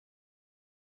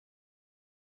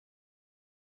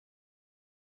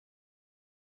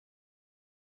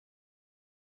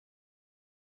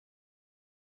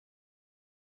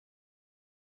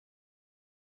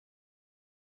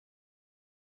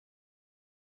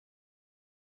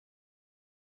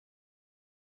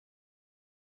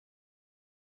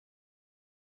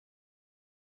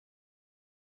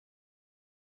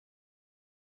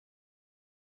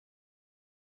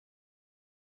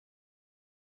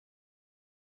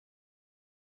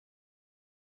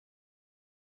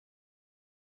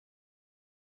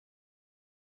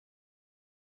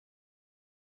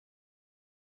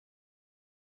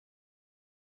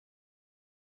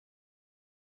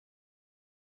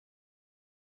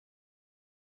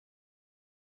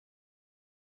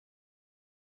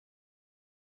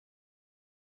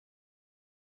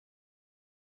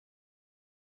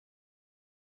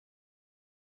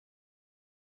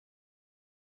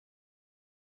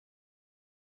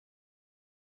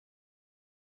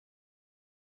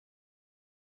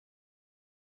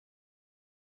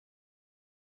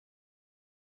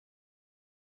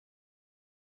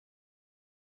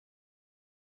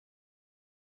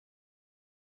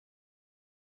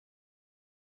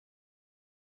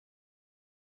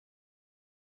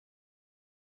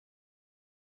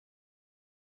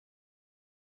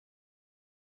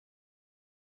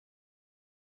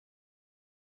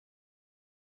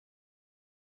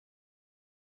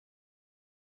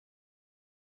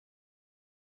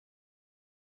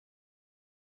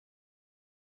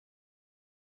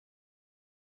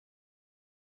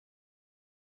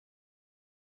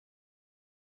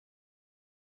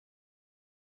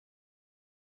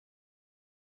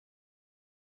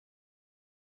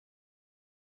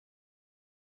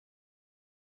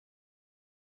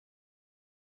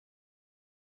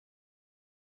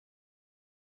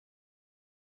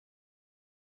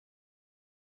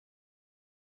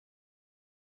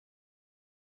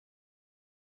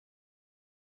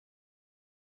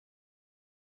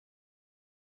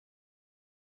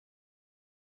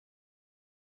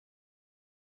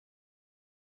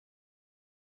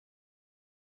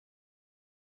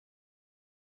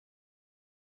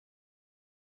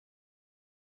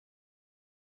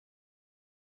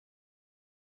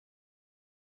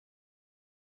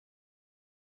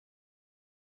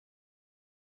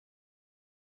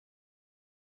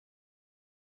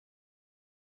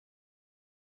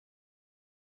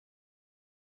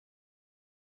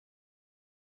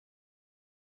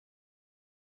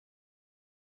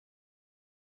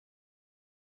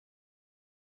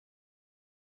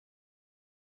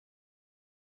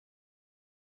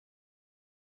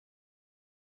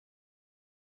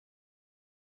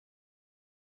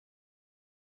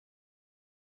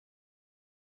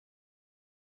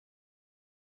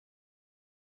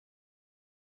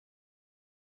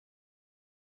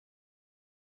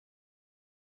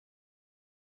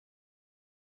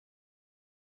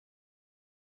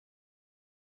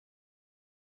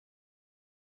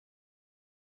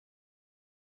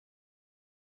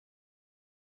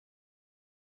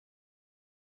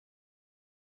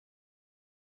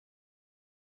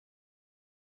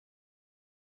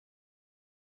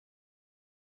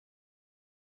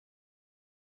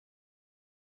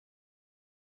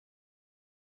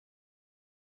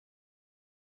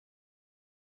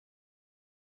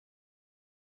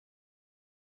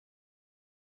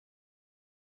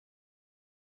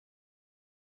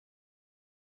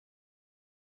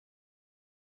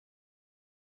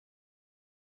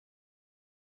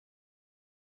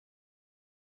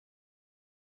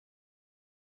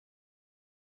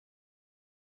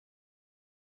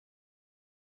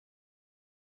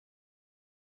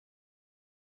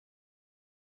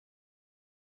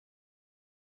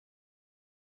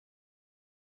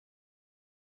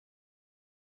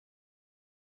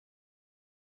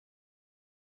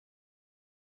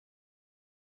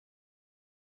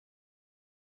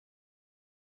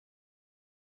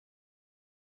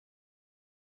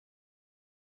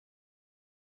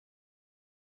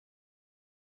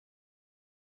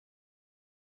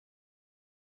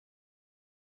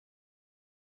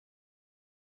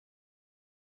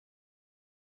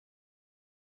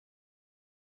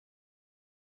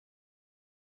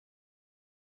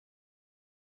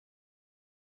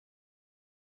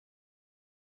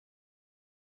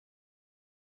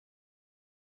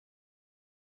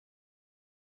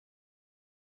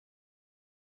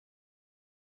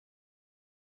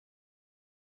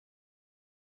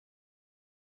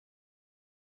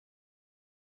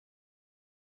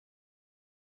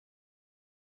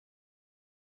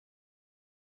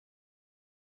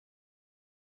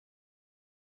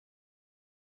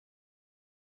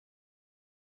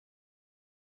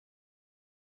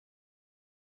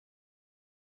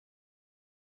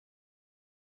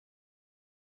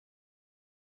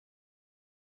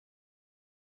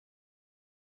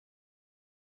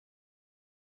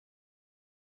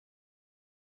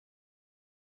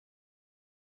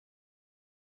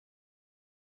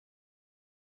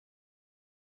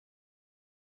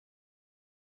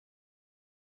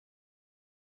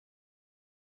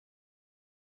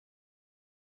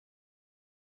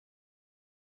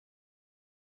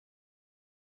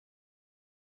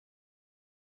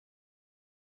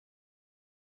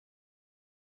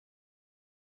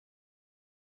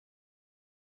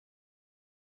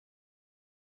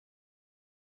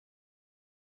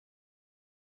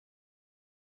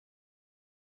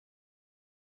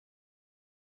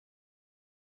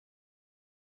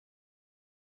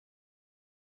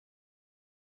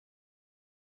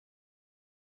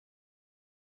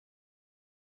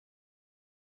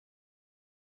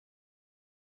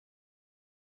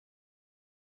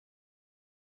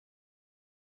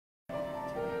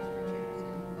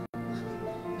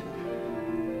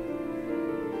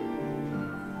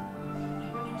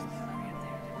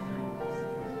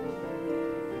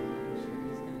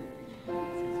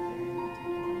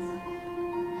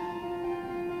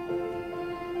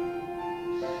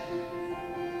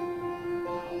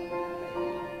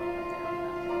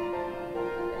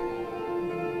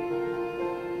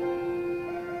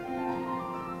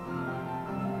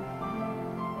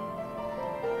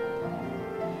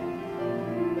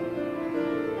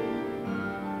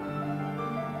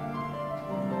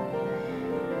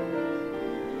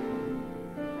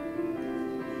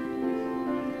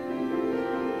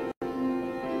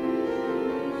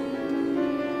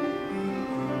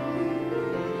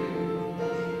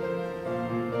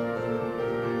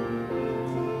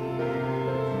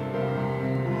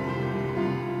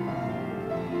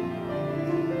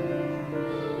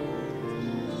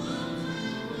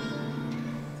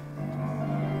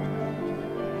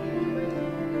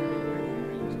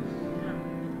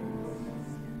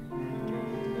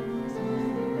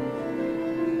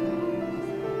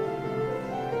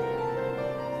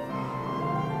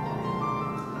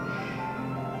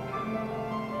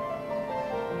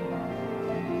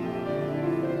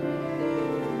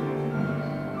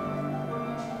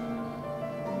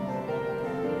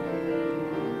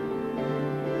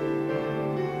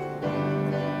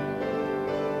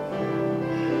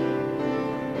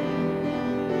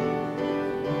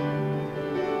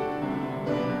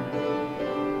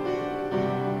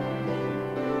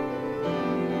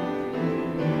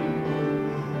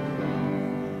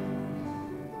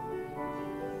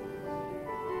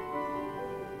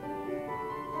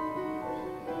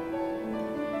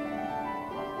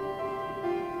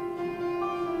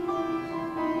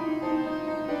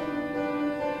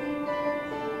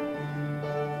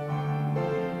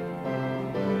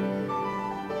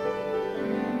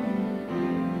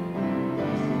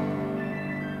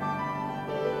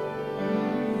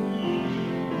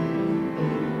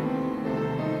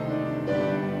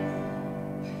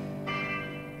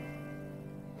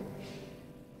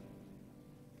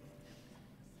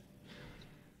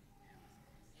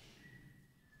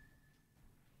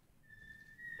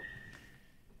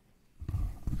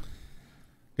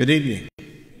Good evening.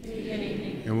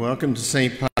 And welcome to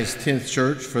St. Pius X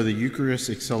Church for the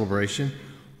Eucharistic celebration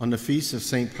on the feast of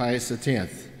St. Pius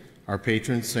X, our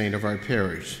patron saint of our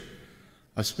parish.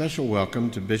 A special welcome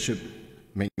to Bishop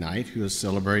McKnight, who is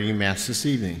celebrating Mass this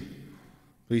evening.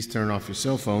 Please turn off your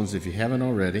cell phones if you haven't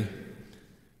already.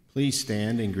 Please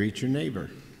stand and greet your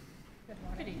neighbor.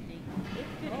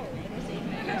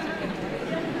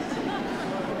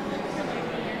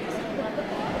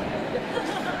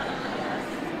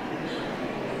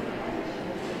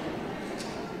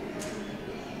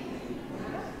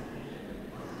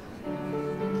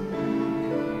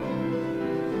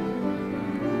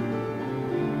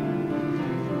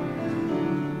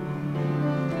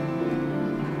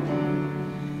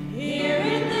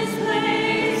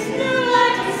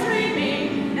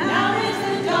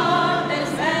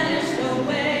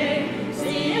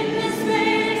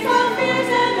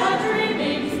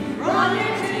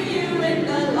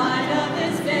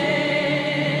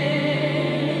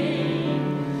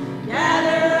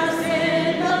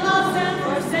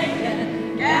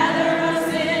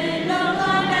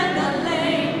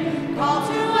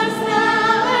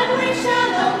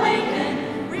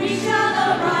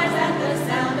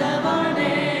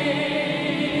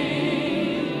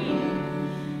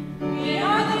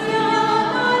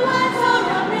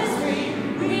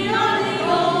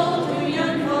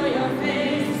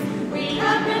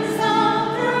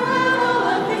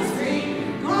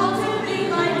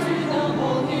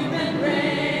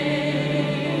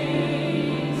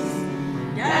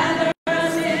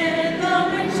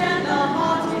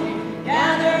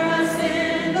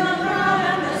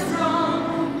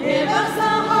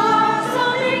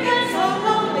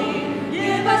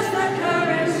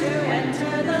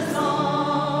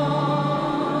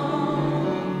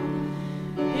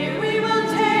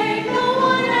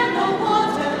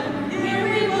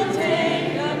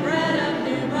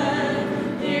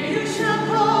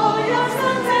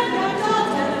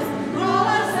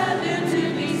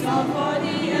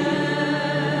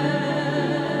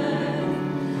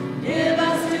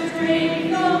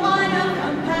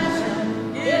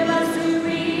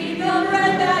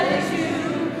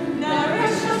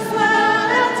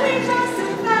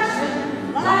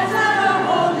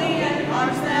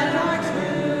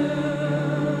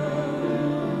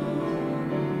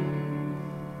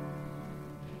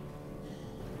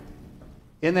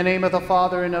 In the name of the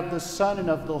Father, and of the Son, and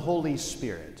of the Holy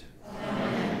Spirit.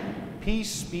 Amen.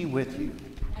 Peace be with you.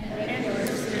 And with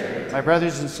your spirit. My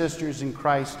brothers and sisters in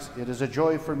Christ, it is a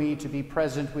joy for me to be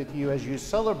present with you as you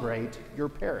celebrate your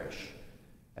parish,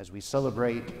 as we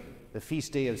celebrate the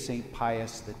feast day of St.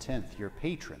 Pius X, your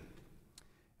patron,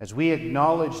 as we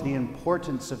acknowledge the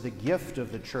importance of the gift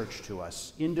of the Church to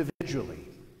us individually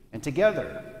and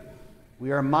together.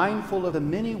 We are mindful of the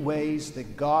many ways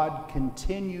that God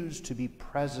continues to be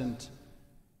present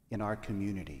in our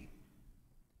community.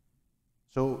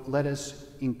 So let us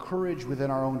encourage within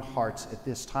our own hearts at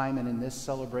this time and in this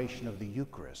celebration of the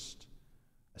Eucharist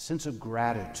a sense of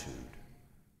gratitude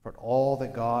for all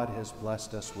that God has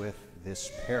blessed us with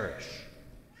this parish.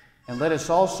 And let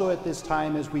us also at this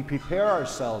time, as we prepare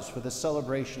ourselves for the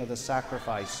celebration of the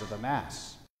sacrifice of the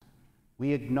Mass,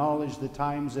 we acknowledge the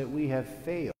times that we have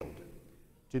failed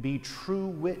to be true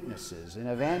witnesses and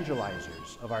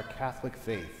evangelizers of our Catholic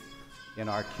faith in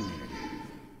our community.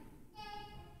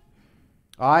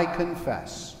 I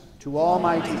confess to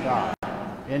Almighty God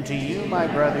and to you, my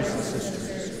brothers and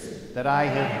sisters, that I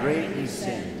have greatly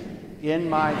sinned in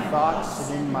my thoughts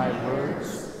and in my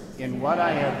words, in what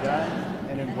I have done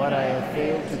and in what I have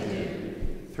failed to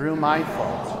do, through my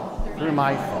fault, through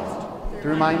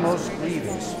my most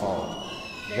grievous fault.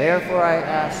 Therefore I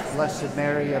ask Blessed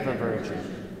Mary, ever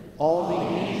Virgin, all the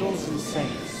angels and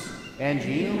saints, and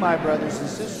you, my brothers and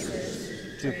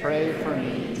sisters, to pray for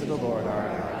me to the Lord our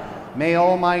God. May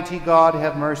Almighty God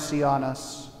have mercy on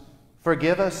us,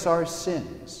 forgive us our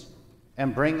sins,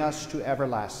 and bring us to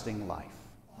everlasting life.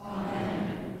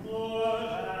 Amen. Lord,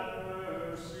 have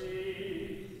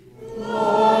mercy.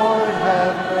 Lord,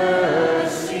 have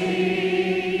mercy.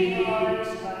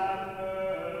 Christ, have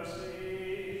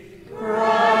mercy.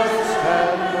 Christ,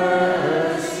 have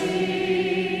mercy.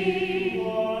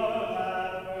 Lord,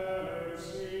 have mercy.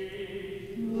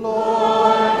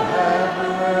 Lord, have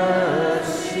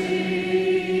mercy.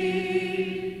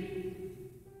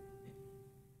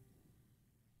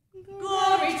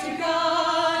 Glory to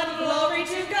God, glory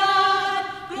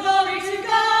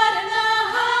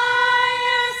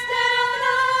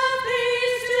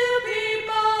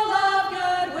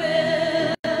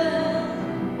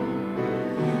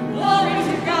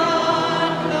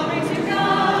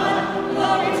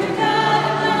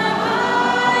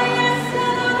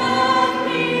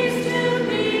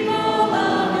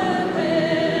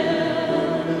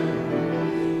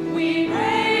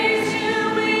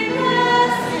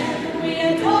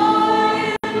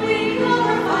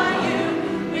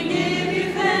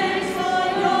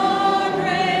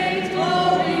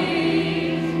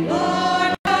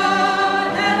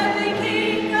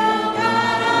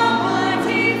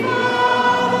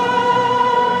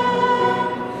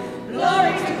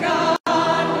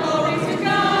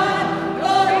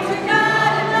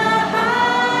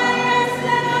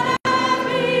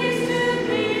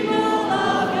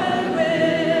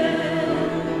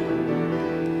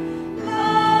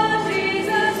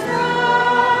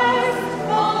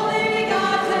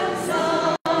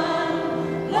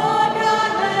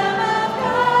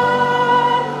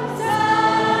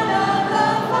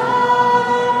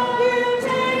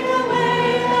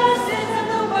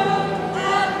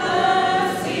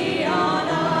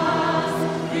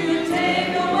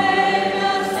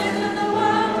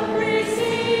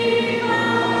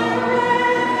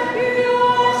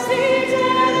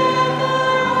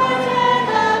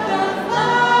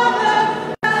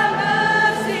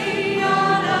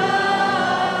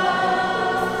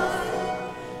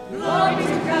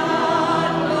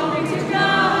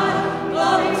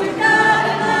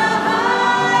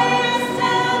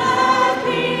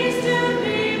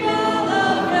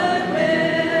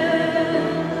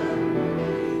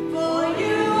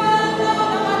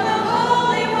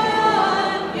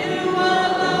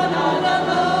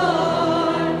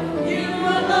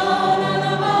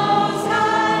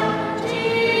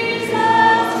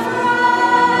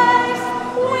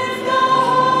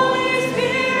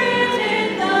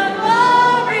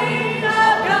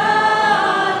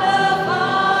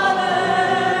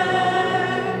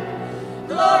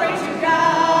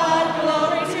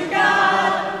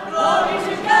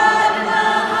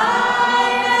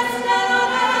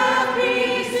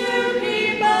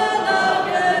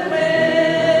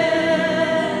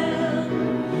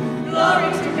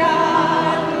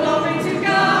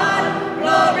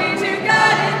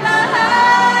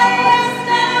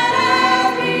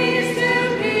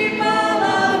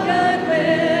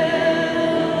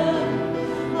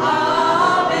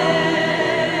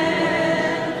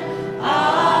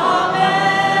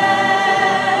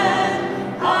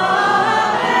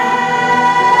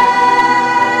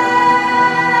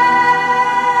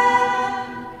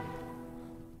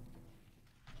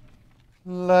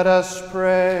Let us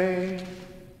pray.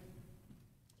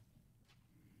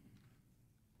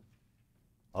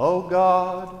 O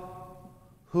God,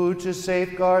 who to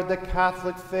safeguard the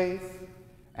Catholic faith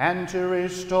and to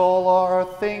restore our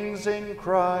things in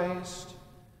Christ,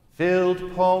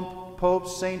 filled Pope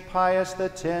St. Pius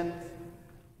X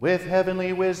with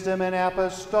heavenly wisdom and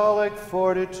apostolic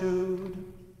fortitude,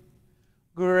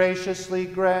 graciously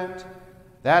grant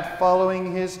that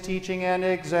following his teaching and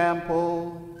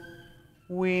example,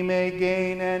 we may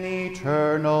gain an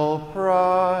eternal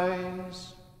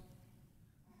prize.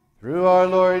 Through our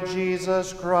Lord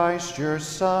Jesus Christ, your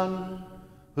Son,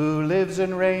 who lives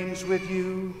and reigns with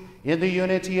you in the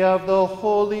unity of the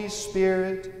Holy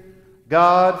Spirit,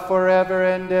 God forever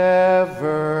and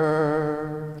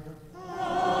ever.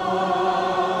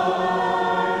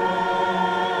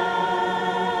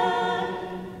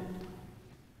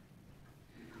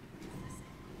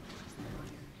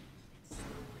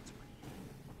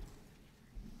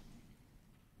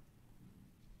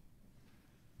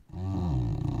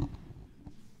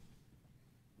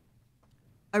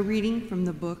 A reading from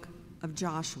the book of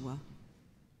Joshua.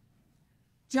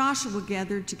 Joshua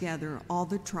gathered together all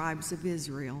the tribes of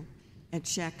Israel at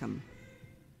Shechem,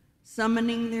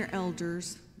 summoning their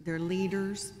elders, their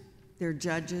leaders, their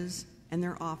judges, and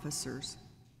their officers.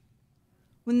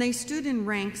 When they stood in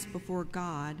ranks before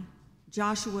God,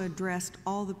 Joshua addressed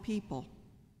all the people.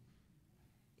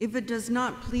 If it does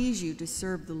not please you to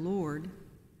serve the Lord,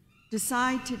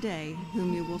 decide today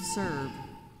whom you will serve.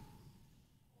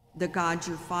 The gods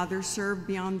your fathers served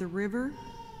beyond the river,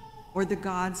 or the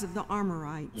gods of the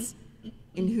Amorites,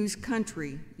 in whose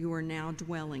country you are now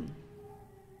dwelling.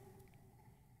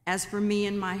 As for me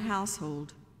and my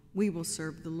household, we will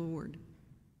serve the Lord.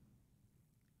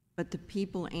 But the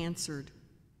people answered,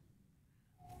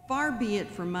 Far be it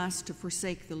from us to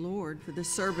forsake the Lord for the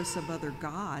service of other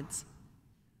gods.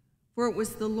 For it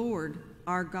was the Lord,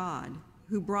 our God,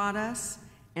 who brought us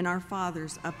and our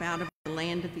fathers up out of the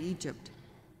land of Egypt,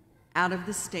 out of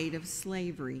the state of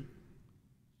slavery.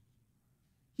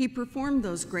 He performed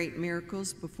those great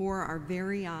miracles before our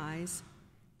very eyes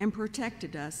and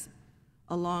protected us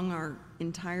along our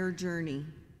entire journey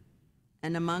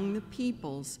and among the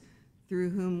peoples through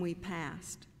whom we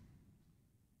passed.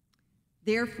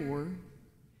 Therefore,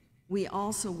 we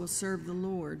also will serve the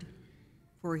Lord,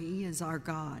 for he is our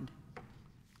God.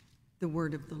 The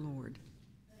word of the Lord.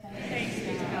 Thanks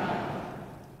be to God.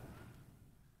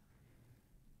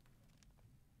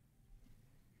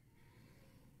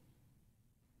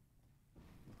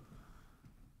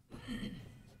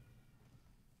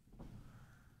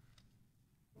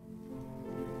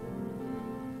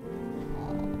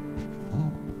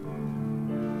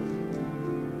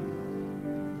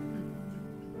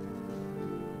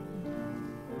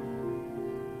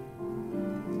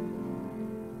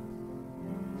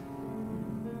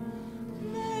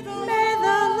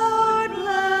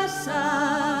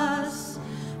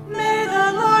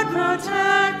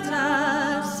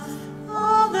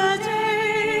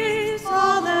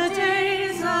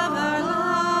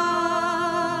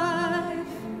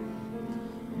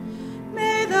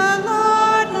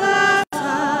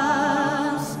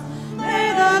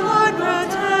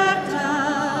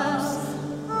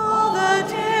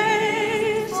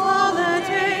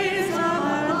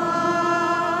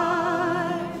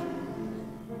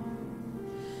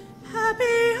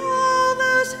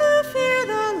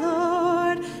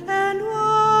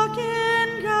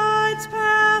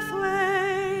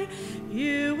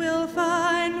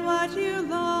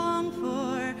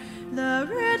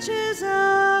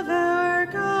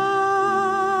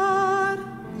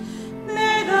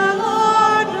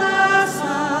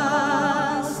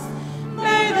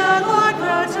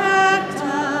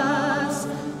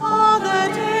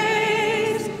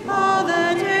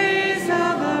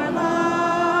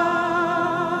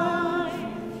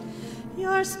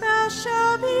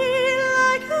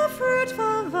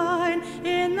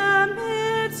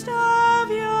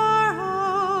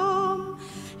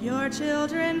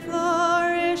 Children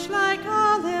flourish like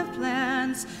olive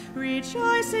plants,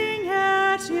 rejoicing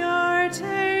at your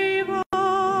table.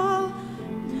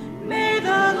 May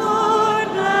the Lord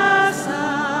bless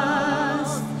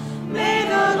us. May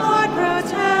the Lord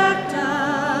protect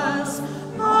us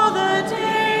all the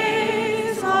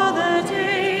days of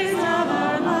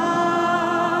our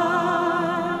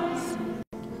lives.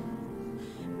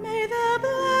 May the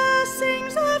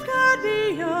blessings of God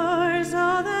be yours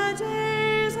all the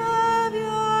days of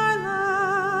your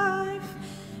life.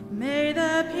 May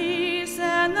the peace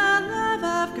and the love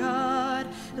of God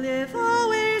live on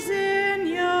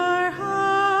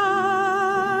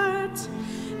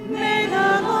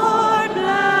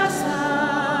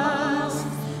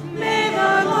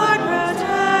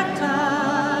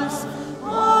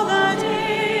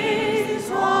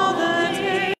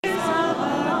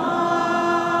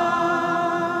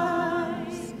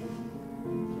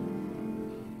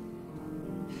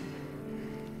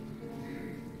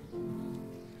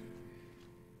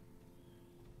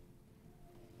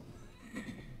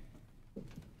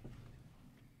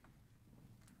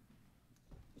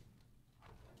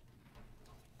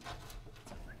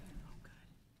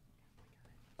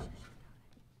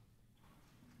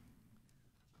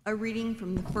A reading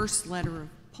from the first letter of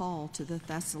Paul to the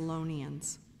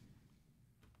Thessalonians.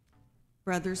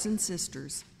 Brothers and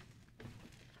sisters,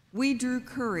 we drew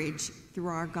courage through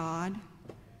our God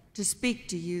to speak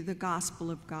to you the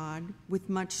gospel of God with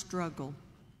much struggle.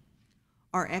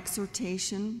 Our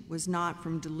exhortation was not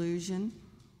from delusion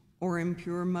or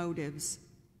impure motives,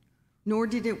 nor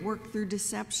did it work through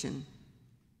deception.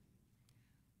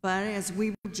 But as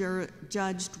we were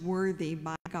judged worthy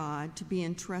by God to be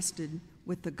entrusted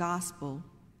with the gospel,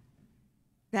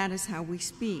 that is how we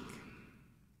speak,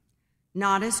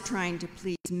 not as trying to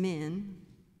please men,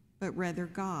 but rather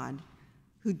God,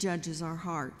 who judges our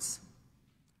hearts.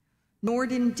 Nor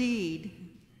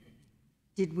indeed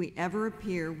did we ever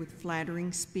appear with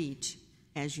flattering speech,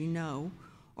 as you know,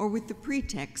 or with the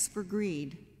pretext for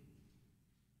greed.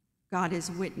 God is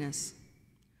witness,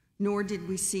 nor did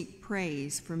we seek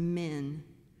praise from men,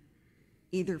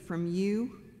 either from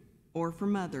you or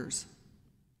from others.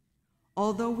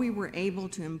 Although we were able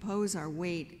to impose our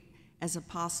weight as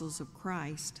apostles of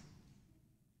Christ,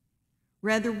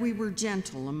 rather we were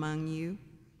gentle among you,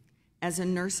 as a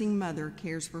nursing mother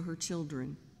cares for her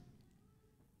children.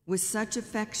 With such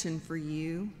affection for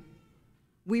you,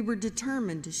 we were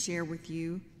determined to share with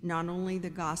you not only the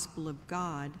gospel of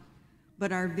God,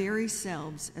 but our very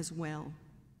selves as well.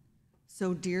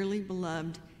 So dearly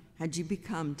beloved had you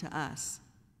become to us.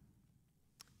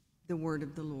 The word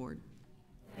of the Lord.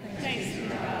 Thanks be to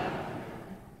God.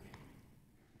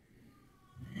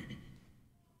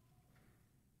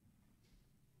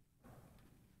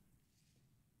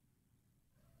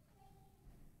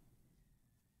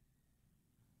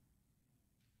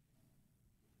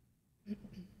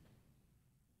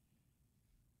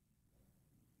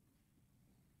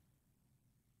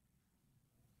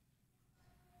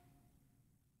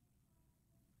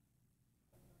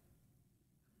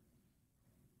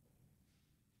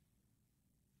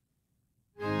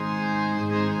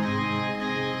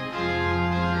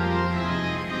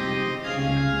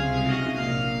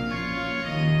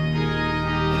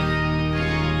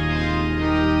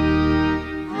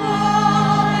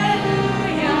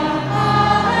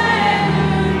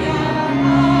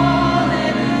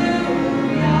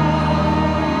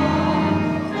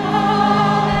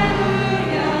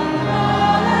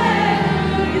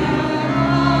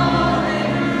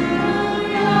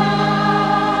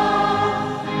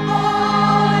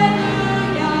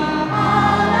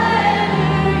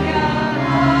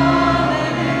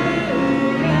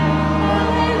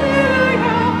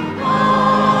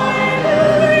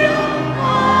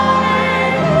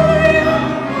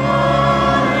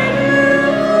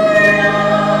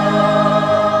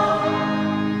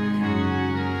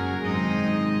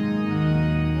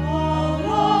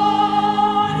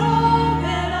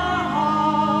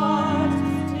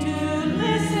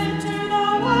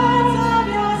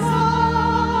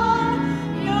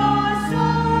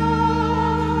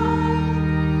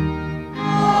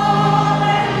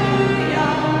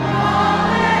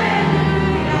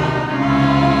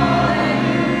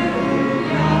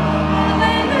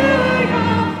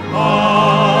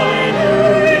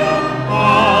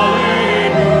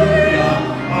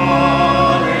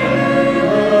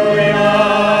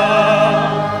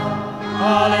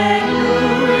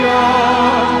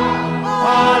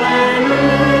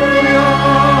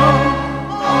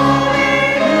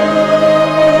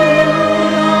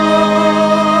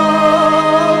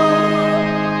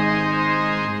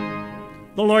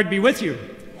 Be with you.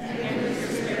 And with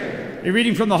your spirit. A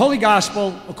reading from the Holy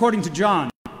Gospel according to John.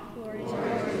 Glory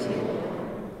to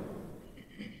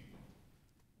you.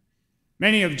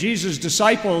 Many of Jesus'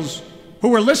 disciples who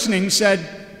were listening said,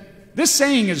 "This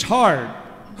saying is hard.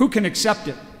 Who can accept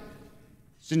it?"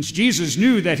 Since Jesus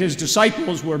knew that his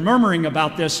disciples were murmuring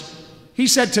about this, he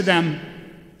said to them,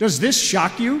 "Does this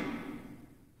shock you?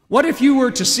 What if you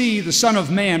were to see the Son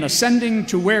of Man ascending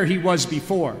to where he was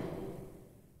before?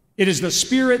 It is the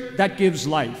Spirit that gives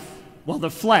life, while the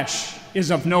flesh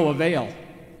is of no avail.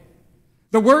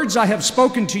 The words I have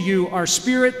spoken to you are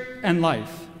spirit and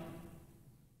life.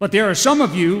 But there are some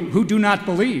of you who do not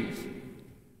believe."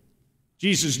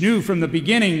 Jesus knew from the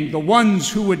beginning the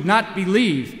ones who would not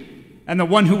believe and the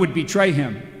one who would betray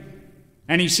him.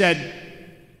 And he said,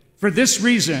 "For this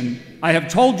reason I have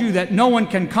told you that no one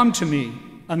can come to me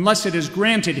unless it is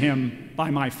granted him by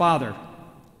my Father."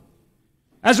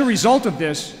 As a result of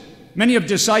this, many of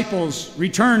disciples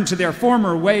returned to their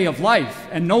former way of life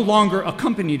and no longer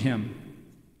accompanied him.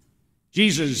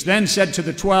 Jesus then said to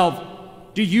the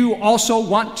 12, "Do you also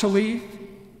want to leave?"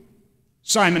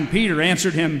 Simon Peter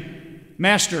answered him,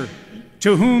 "Master,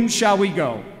 to whom shall we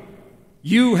go?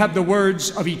 You have the words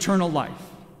of eternal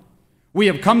life. We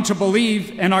have come to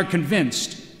believe and are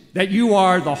convinced that you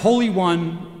are the Holy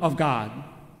One of God.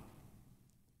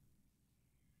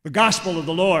 The Gospel of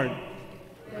the Lord.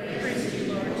 Praise to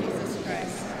you, Lord Jesus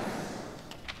Christ.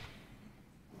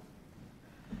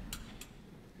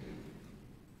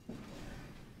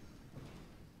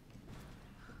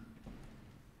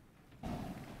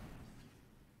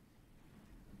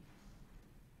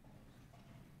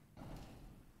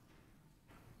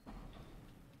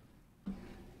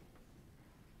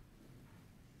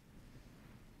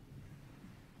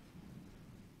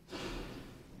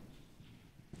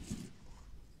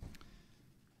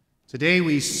 Today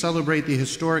we celebrate the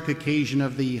historic occasion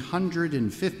of the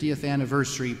 150th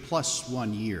anniversary plus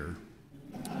 1 year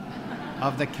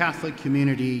of the Catholic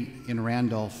community in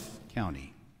Randolph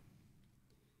County.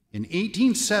 In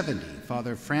 1870,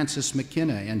 Father Francis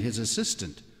McKenna and his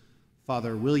assistant,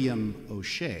 Father William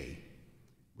O'Shea,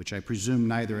 which I presume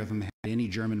neither of them had any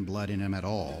German blood in him at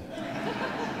all,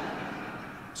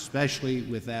 especially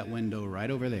with that window right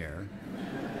over there,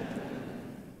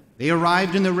 they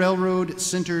arrived in the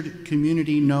railroad-centered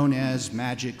community known as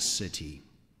Magic City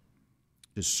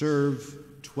to serve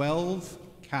 12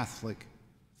 Catholic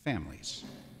families,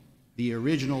 the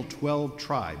original 12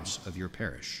 tribes of your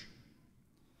parish.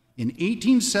 In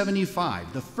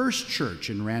 1875, the first church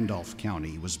in Randolph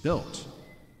County was built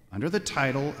under the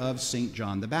title of St.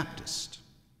 John the Baptist.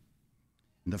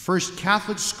 And the first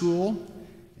Catholic school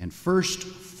and first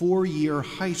four-year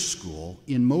high school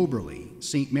in Moberly,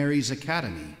 St. Mary's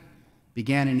Academy,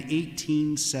 began in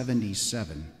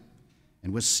 1877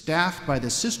 and was staffed by the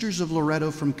Sisters of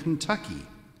Loretto from Kentucky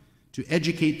to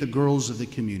educate the girls of the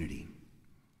community.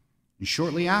 And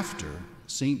shortly after,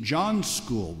 St. John's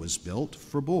School was built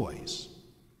for boys.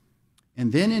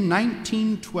 And then in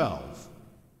 1912,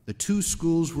 the two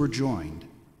schools were joined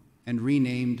and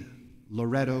renamed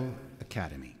Loretto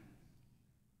Academy.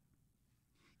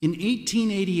 In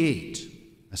 1888,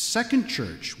 a second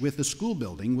church with a school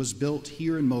building was built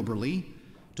here in Moberly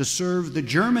to serve the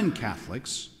German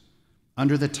Catholics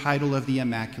under the title of the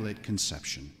Immaculate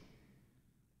Conception.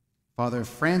 Father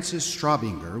Francis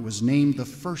Straubinger was named the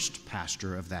first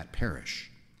pastor of that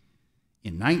parish.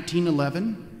 In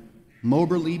 1911,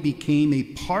 Moberly became a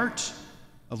part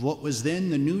of what was then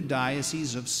the new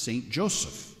Diocese of St.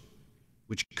 Joseph,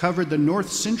 which covered the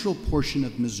north-central portion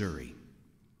of Missouri.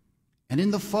 And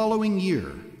in the following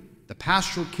year, the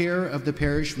pastoral care of the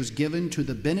parish was given to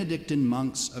the Benedictine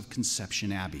monks of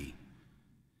Conception Abbey,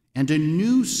 and a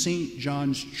new St.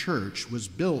 John's Church was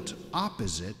built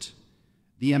opposite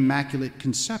the Immaculate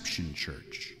Conception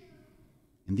Church.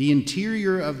 And the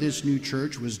interior of this new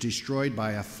church was destroyed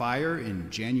by a fire in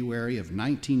January of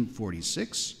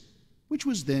 1946, which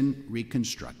was then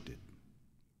reconstructed.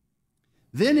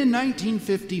 Then in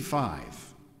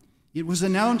 1955, it was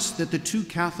announced that the two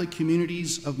Catholic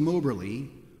communities of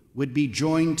Moberly would be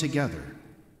joined together,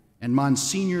 and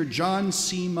Monsignor John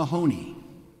C. Mahoney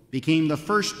became the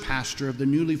first pastor of the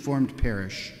newly formed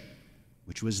parish,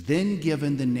 which was then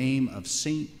given the name of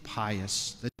St.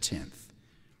 Pius X.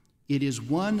 It is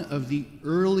one of the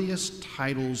earliest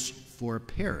titles for a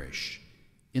parish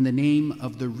in the name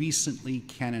of the recently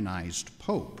canonized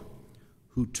Pope,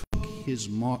 who took his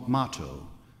motto,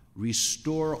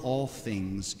 "Restore all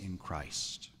things in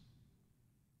Christ."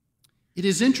 It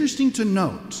is interesting to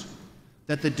note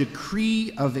that the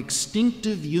decree of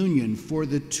extinctive union for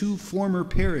the two former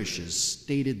parishes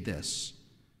stated this: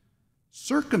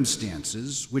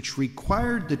 "Circumstances which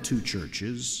required the two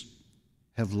churches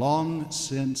have long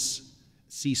since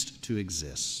ceased to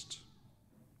exist."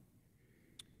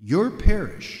 Your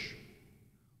parish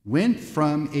went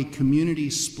from a community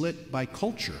split by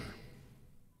culture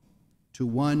to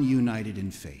one united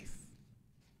in faith.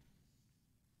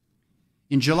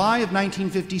 In July of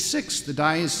 1956, the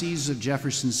Diocese of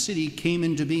Jefferson City came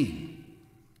into being,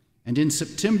 and in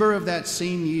September of that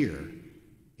same year,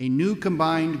 a new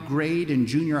combined grade and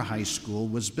junior high school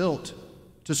was built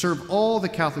to serve all the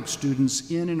Catholic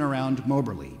students in and around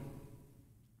Moberly.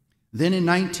 Then in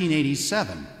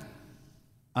 1987,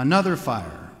 another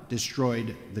fire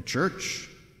destroyed the church,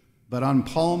 but on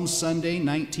Palm Sunday,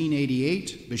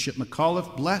 1988, Bishop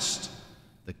McAuliffe blessed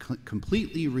the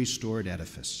completely restored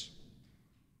edifice.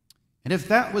 And if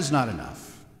that was not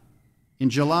enough,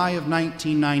 in July of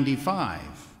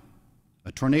 1995,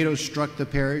 a tornado struck the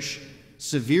parish,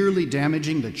 severely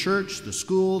damaging the church, the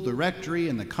school, the rectory,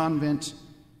 and the convent,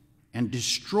 and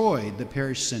destroyed the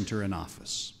parish center and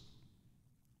office.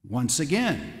 Once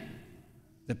again,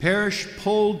 the parish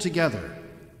pulled together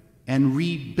and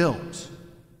rebuilt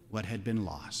what had been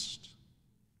lost.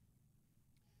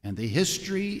 And the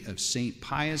history of St.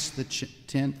 Pius X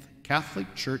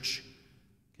Catholic Church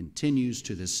continues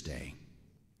to this day.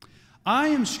 I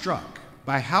am struck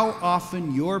by how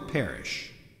often your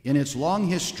parish, in its long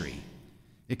history,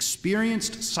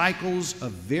 experienced cycles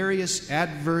of various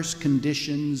adverse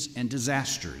conditions and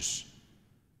disasters,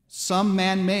 some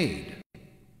man-made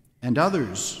and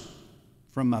others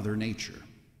from Mother Nature,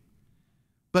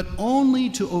 but only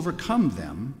to overcome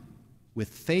them with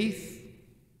faith,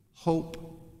 hope,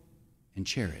 and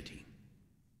charity.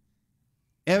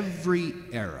 Every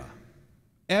era,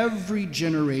 every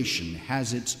generation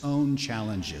has its own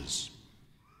challenges,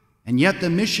 and yet the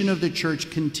mission of the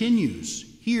church continues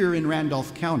here in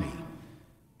Randolph County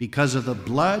because of the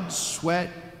blood,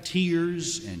 sweat,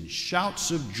 tears, and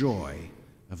shouts of joy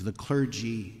of the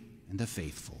clergy and the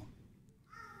faithful.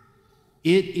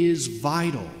 It is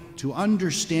vital to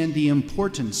understand the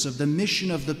importance of the mission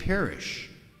of the parish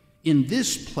in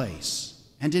this place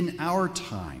and in our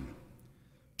time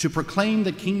to proclaim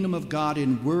the kingdom of God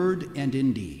in word and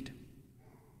in deed.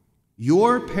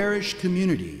 Your parish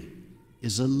community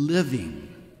is a living,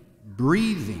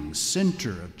 breathing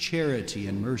center of charity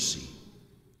and mercy,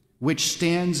 which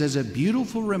stands as a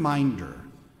beautiful reminder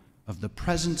of the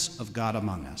presence of God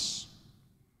among us.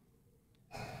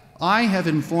 I have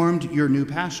informed your new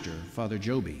pastor, Father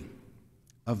Joby,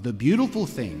 of the beautiful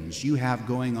things you have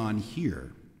going on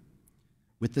here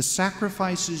with the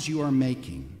sacrifices you are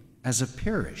making as a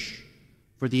parish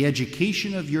for the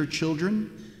education of your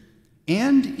children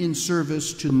and in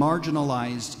service to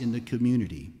marginalized in the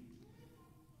community.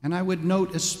 And I would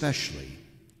note especially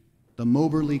the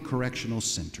Moberly Correctional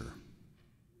Center.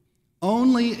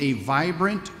 Only a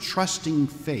vibrant, trusting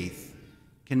faith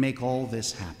can make all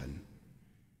this happen.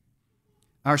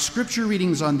 Our scripture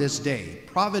readings on this day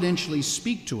providentially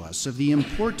speak to us of the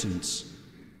importance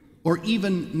or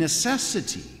even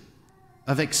necessity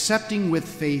of accepting with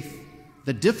faith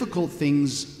the difficult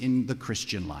things in the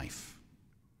Christian life.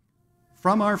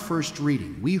 From our first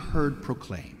reading, we heard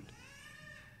proclaimed,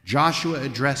 Joshua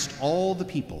addressed all the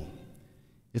people,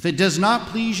 "If it does not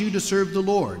please you to serve the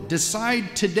Lord,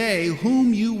 decide today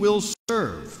whom you will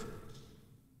serve.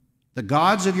 The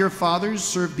gods of your fathers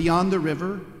served beyond the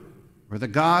river, or the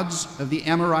gods of the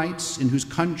Amorites in whose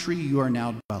country you are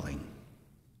now dwelling.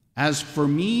 As for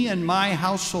me and my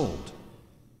household,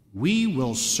 we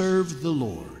will serve the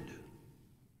Lord."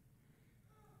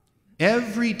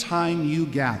 Every time you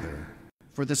gather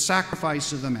for the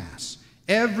sacrifice of the Mass,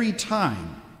 every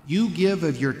time you give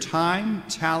of your time,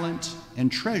 talent, and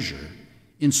treasure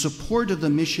in support of the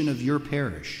mission of your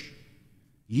parish,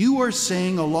 you are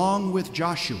saying along with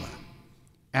Joshua,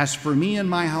 "As for me and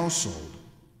my household,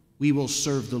 we will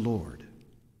serve the Lord."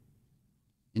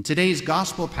 In today's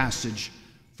gospel passage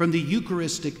from the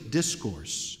Eucharistic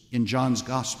discourse in John's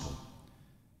Gospel,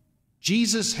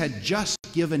 Jesus had just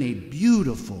given a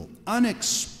beautiful,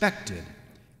 unexpected,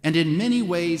 and in many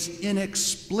ways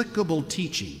inexplicable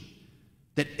teaching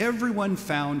that everyone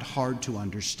found hard to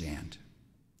understand.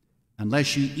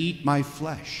 "Unless you eat my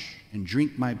flesh and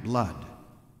drink my blood,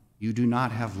 you do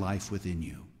not have life within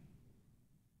you."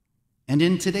 And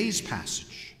in today's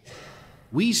passage,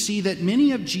 we see that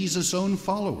many of Jesus' own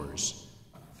followers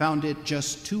found it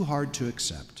just too hard to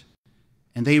accept,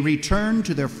 and they returned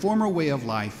to their former way of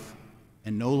life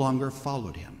and no longer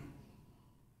followed him.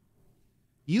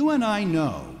 You and I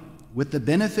know, with the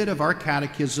benefit of our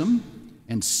catechism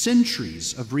and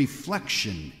centuries of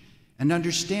reflection and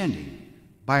understanding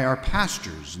by our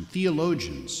pastors and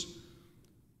theologians,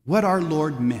 what our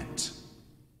Lord meant.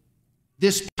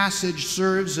 This passage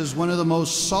serves as one of the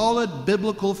most solid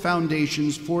biblical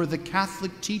foundations for the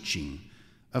Catholic teaching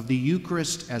of the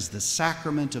Eucharist as the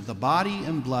sacrament of the body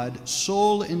and blood,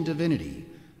 soul and divinity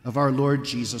of our Lord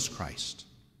Jesus Christ.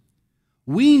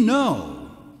 We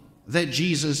know that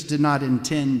Jesus did not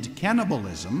intend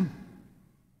cannibalism,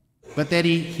 but that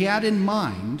he had in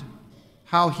mind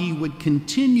how he would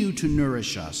continue to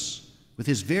nourish us with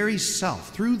his very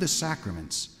self through the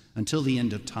sacraments until the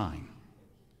end of time.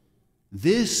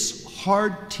 This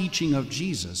hard teaching of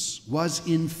Jesus was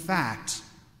in fact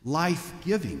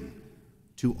life-giving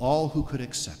to all who could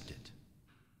accept it.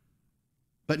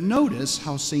 But notice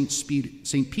how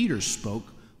St. Peter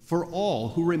spoke for all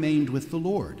who remained with the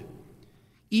Lord,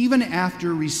 even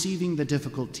after receiving the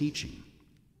difficult teaching.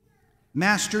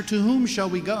 "Master, to whom shall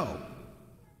we go?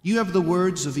 You have the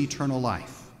words of eternal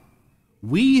life.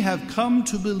 We have come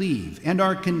to believe and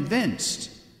are convinced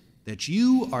that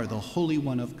you are the Holy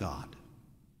One of God."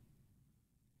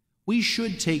 We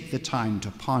should take the time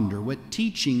to ponder what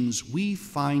teachings we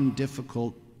find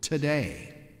difficult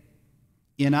today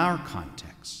in our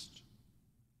context,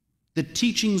 the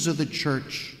teachings of the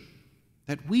Church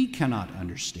that we cannot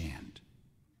understand.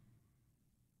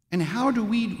 And how do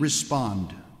we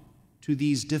respond to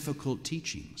these difficult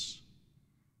teachings?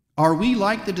 Are we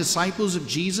like the disciples of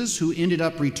Jesus who ended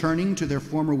up returning to their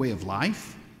former way of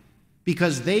life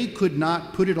because they could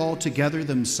not put it all together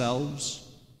themselves?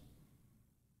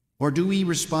 Or do we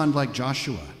respond like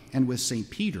Joshua and with St.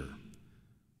 Peter,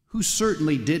 who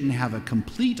certainly didn't have a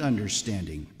complete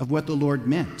understanding of what the Lord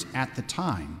meant at the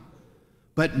time,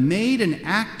 but made an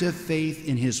act of faith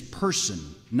in his person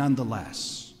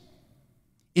nonetheless?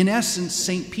 In essence,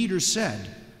 St. Peter said,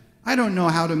 I don't know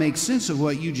how to make sense of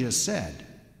what you just said,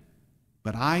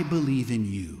 but I believe in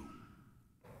you.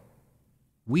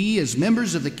 We, as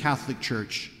members of the Catholic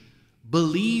Church,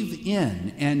 believe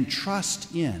in and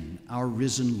trust in our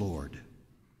risen Lord.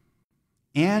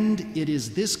 And it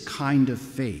is this kind of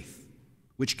faith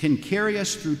which can carry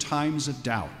us through times of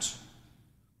doubt,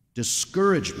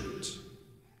 discouragement,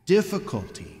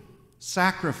 difficulty,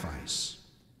 sacrifice,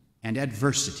 and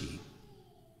adversity.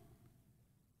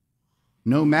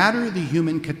 No matter the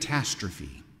human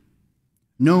catastrophe,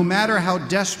 no matter how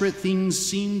desperate things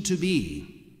seem to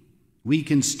be, we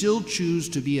can still choose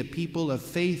to be a people of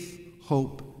faith,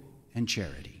 hope, and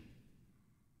charity.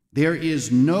 There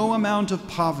is no amount of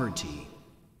poverty,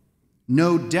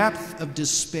 no depth of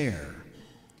despair,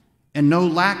 and no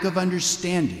lack of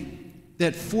understanding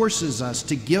that forces us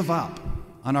to give up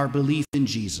on our belief in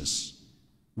Jesus.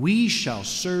 We shall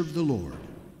serve the Lord.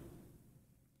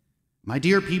 My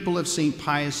dear people of St.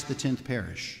 Pius X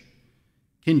Parish,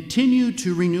 continue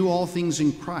to renew all things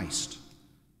in Christ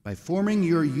by forming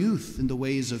your youth in the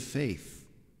ways of faith,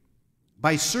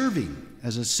 by serving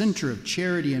as a center of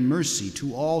charity and mercy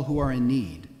to all who are in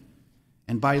need,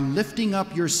 and by lifting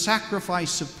up your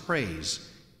sacrifice of praise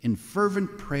in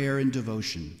fervent prayer and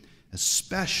devotion,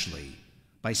 especially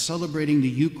by celebrating the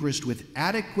Eucharist with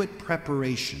adequate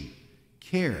preparation,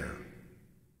 care,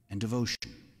 and devotion.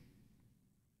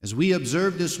 As we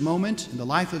observe this moment in the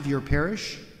life of your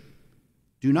parish,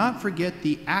 do not forget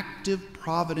the active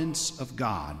providence of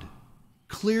God,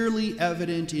 clearly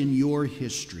evident in your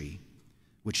history,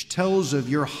 which tells of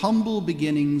your humble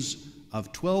beginnings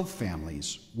of 12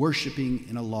 families worshiping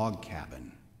in a log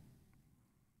cabin.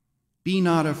 Be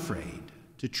not afraid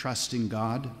to trust in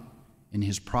God, in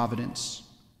his providence,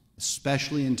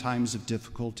 especially in times of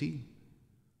difficulty,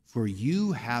 for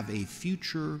you have a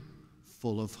future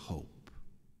full of hope.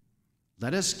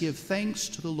 Let us give thanks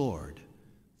to the Lord,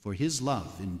 for his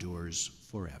love endures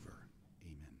forever.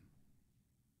 Amen.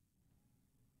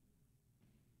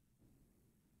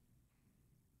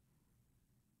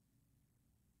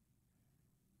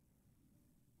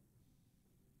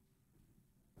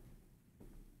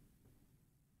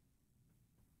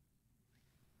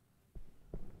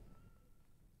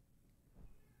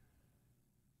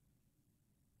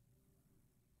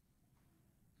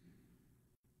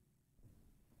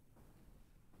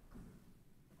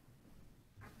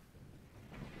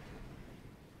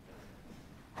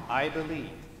 I believe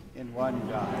in one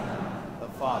God, the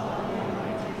Father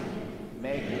Almighty,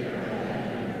 maker of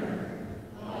heaven and earth,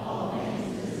 all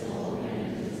things visible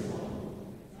and invisible.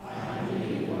 I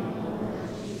believe one Lord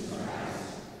Jesus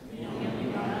Christ, the only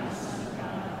begotten Son of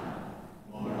God,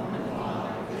 born of the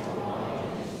Father before all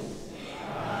ages, God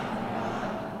from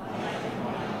God, light from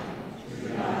light, true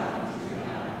God from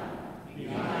true God,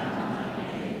 begotten of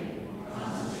my name,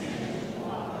 consubstantial with the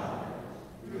Father,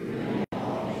 through him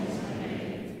all things are made.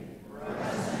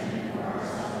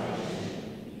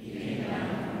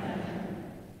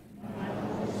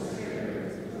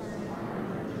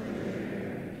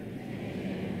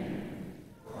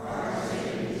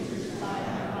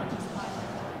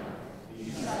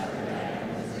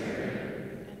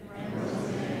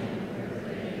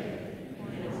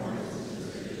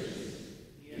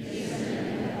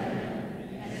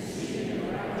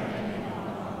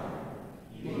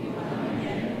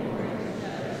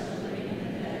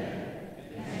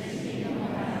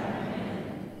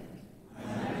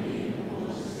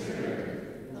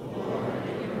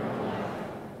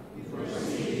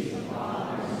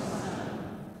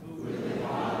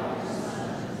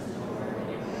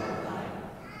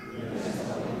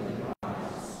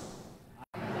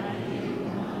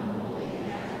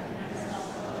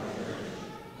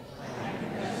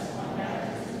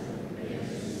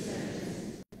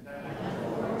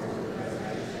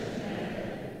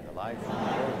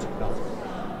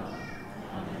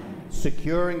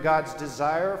 Secure in God's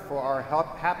desire for our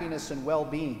happiness and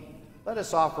well-being, let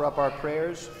us offer up our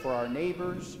prayers for our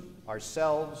neighbors,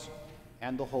 ourselves,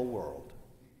 and the whole world.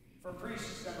 For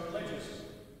priests and religious,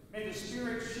 may the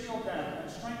Spirit shield them and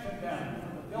strengthen them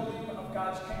for the building of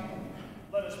God's kingdom.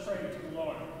 Let us pray to the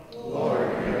Lord.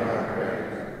 Lord, hear our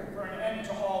prayers. For an end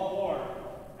to all war,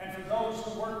 and for those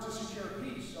who work to secure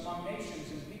peace among nations,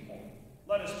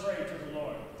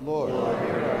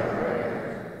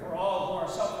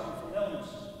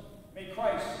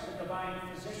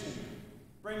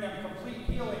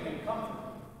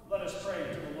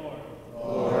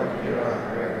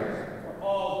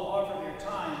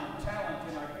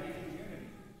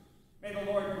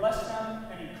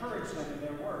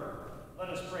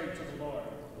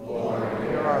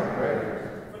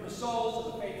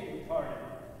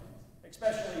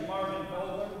 especially Marvin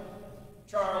Vogler,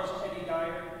 Charles Eddie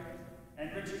Dyer, and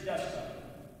Richard Despa.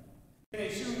 May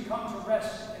they soon come to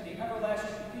rest in the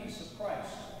everlasting peace of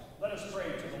Christ. Let us pray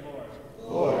to the Lord.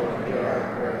 Lord, hear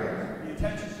our prayer. The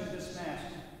intentions of this Mass,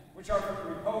 which are for the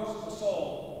repose of the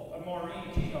soul of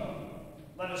Maureen Kehoe,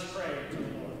 let us pray to the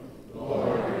Lord.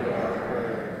 Lord, hear our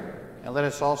prayer. And let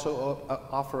us also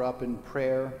offer up in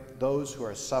prayer those who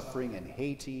are suffering in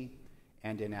Haiti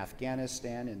and in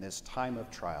Afghanistan in this time of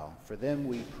trial. For them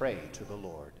we pray to the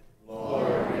Lord. Lord,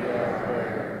 hear our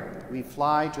prayer. We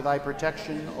fly to thy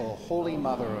protection, O Holy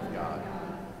Mother of God.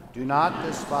 Do not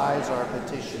despise our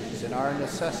petitions and our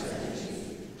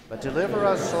necessities, but deliver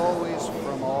us always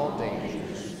from all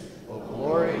dangers. O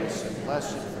glorious and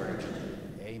blessed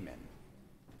Virgin. Amen.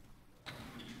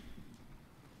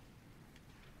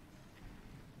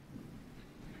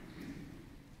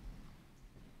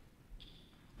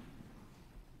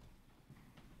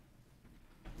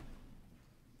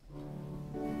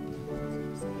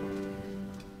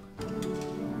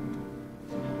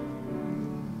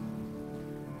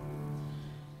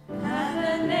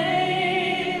 At the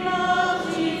name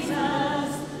of Jesus,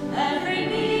 every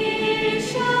knee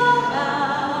shall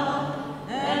bow,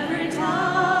 every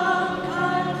tongue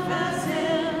confess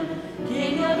him,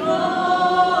 King of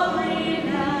glory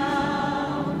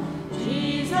now.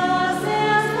 Jesus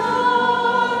is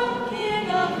Lord, King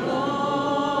of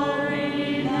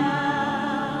glory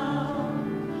now.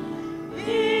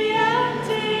 He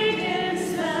emptied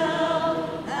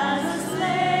himself as a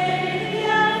slave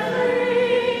and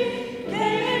free,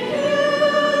 came in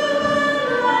human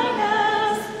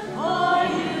likeness for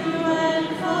you and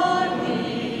for me,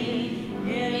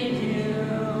 in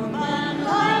human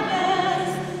likeness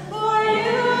for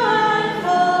you and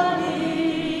for me.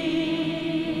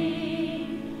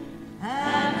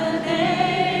 At the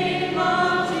name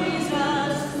of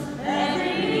Jesus,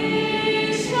 every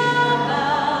knee shall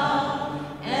bow,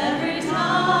 every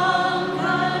tongue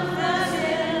confess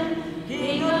him,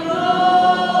 King of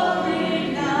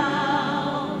glory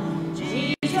now.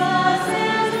 Jesus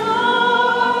is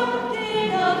Lord,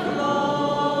 King of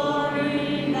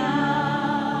glory now.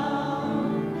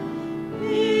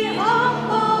 He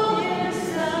humbled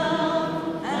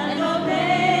himself and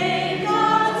obeyed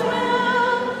God's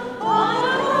will. On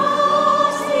the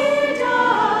cross he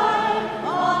died,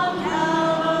 on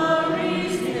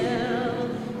Calvary's hill.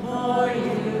 For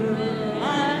you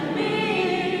and me,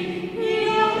 he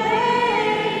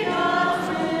obeyed God's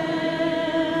will.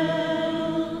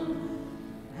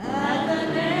 At the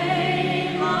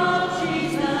name of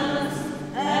Jesus,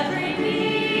 every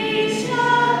knee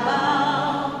shall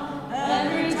bow,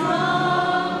 every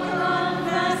tongue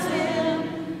confess him,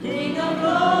 King of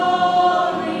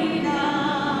glory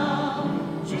now.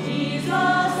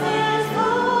 Jesus is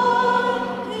Lord,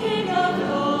 King of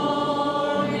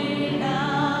glory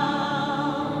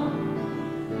now.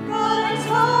 God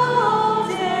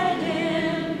exalted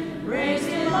him, raised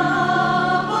him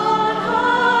up on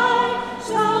high,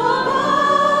 so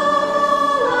above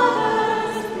all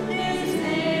others his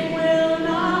name will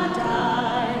not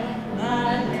die.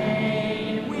 That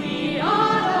name we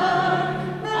honor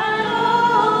and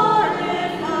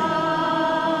glorify.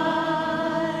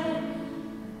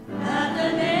 At the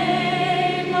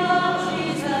name of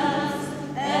Jesus,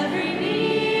 every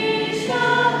knee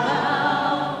shall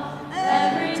bow,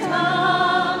 every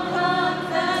tongue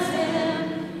confess him,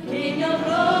 King of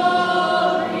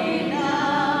glory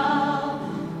now.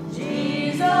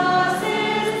 Jesus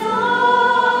is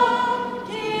Lord,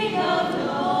 King of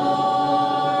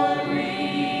glory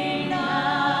now.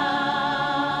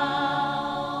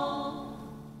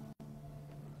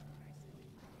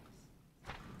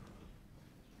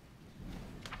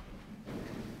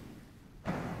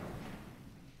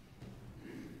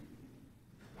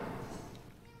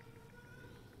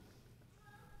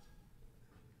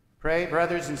 Pray,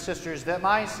 brothers and sisters, that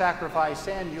my sacrifice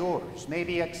and yours may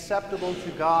be acceptable to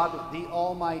God, the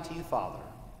Almighty Father.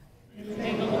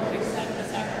 May the Lord accept the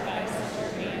sacrifice at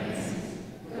your hands,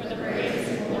 for the praise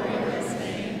and glory of his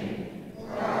name,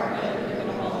 for our good and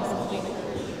of all his holy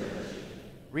church.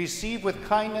 Receive with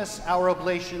kindness our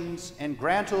oblations, and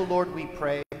grant, O Lord, we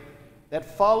pray,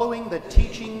 that following the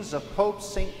teachings of Pope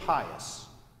St. Pius,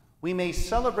 we may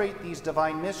celebrate these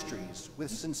divine mysteries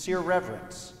with sincere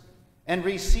reverence and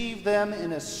receive them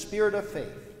in a spirit of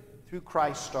faith through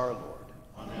Christ our Lord.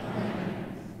 Amen.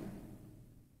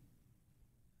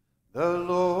 The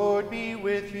Lord be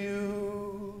with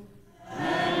you.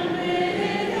 And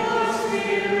with your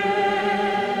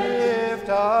spirit. Lift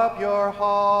up your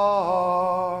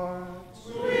hearts.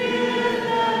 We lift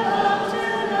them up to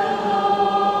the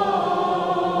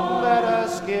Lord. Let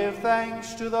us us give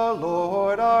thanks to the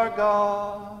Lord our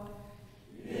God.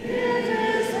 It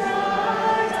is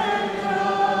right and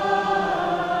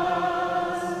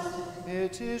just.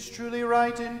 It is truly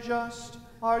right and just,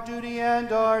 our duty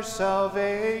and our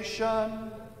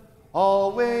salvation,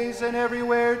 always and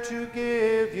everywhere to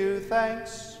give you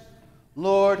thanks,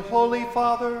 Lord, Holy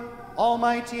Father,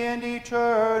 Almighty and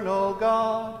eternal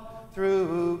God,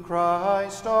 through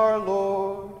Christ our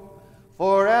Lord.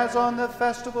 For as on the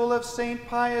festival of St.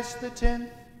 Pius X,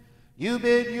 you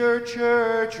bid your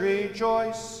church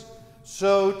rejoice,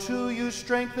 so too you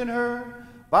strengthen her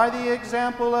by the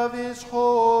example of his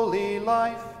holy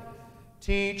life.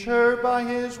 Teach her by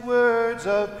his words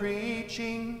of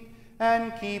preaching,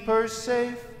 and keep her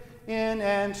safe in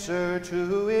answer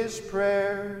to his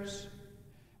prayers.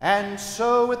 And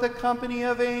so with the company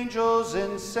of angels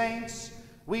and saints,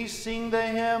 we sing the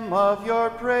hymn of your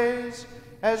praise,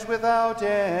 as without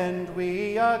end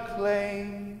we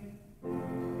acclaim.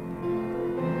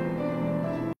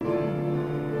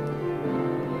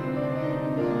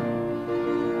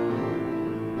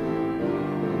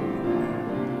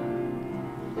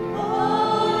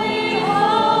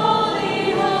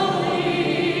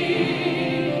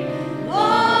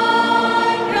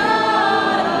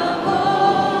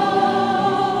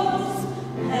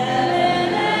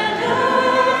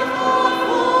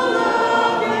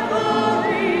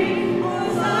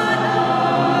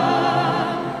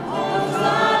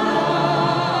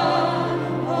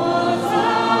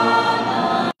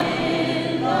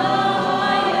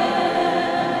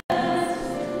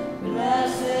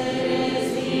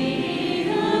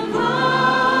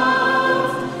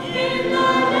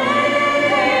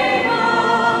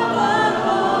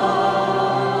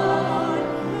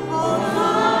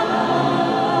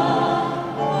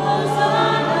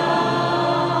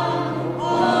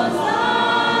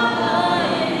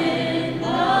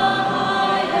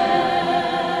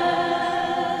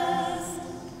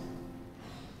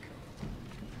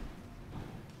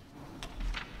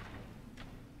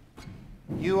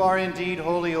 You are indeed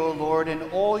holy, O Lord, and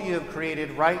all you have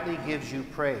created rightly gives you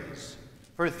praise.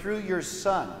 For through your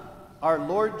Son, our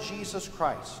Lord Jesus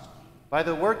Christ, by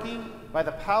the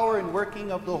power and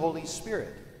working of the Holy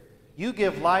Spirit, you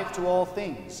give life to all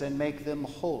things and make them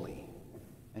holy.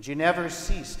 And you never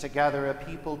cease to gather a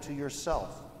people to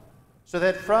yourself, so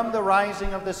that from the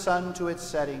rising of the sun to its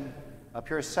setting, a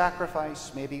pure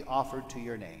sacrifice may be offered to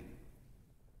your name.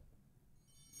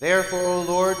 Therefore, O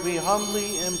Lord, we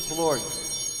humbly implore you,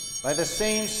 by the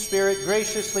same Spirit,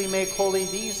 graciously make holy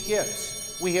these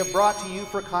gifts we have brought to you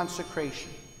for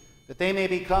consecration, that they may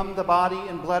become the body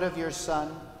and blood of your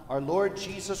Son, our Lord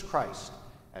Jesus Christ,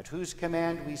 at whose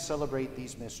command we celebrate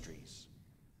these mysteries.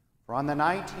 For on the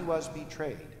night he was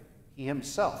betrayed, he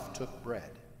himself took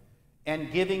bread,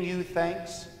 and giving you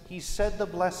thanks, he said the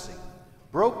blessing,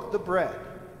 broke the bread,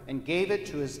 and gave it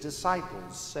to his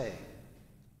disciples, saying,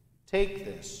 "Take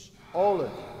this, all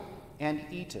of you, and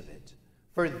eat of it,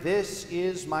 for this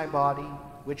is my body,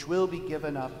 which will be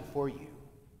given up for you."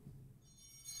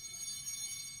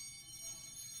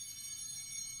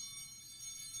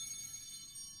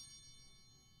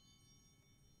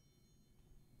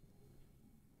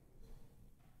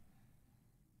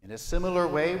 In a similar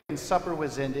way, when supper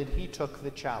was ended, he took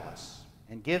the chalice,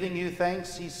 and giving you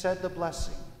thanks, he said the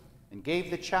blessing, and gave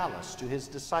the chalice to his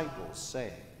disciples,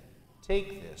 saying,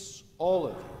 "Take this, all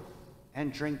of you,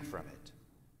 and drink from it.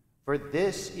 For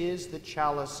this is the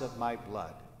chalice of my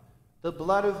blood, the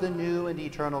blood of the new and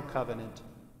eternal covenant,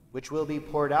 which will be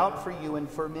poured out for you and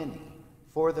for many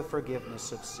for the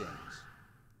forgiveness of sins.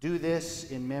 Do this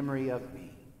in memory of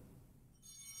me."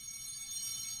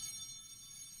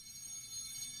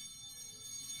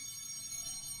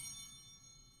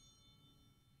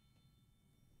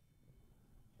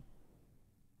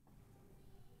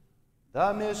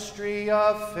 The mystery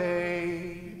of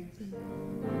faith.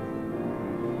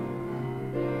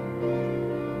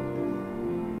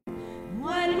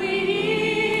 When we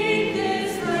eat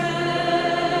this bread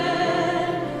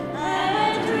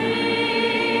and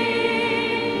drink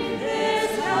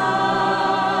this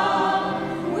cup,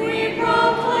 we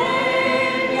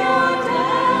proclaim your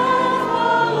death, O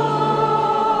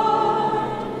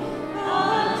Lord,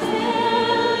 until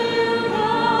you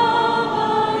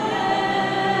come again,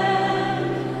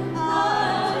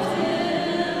 until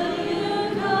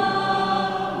you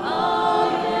come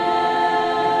again.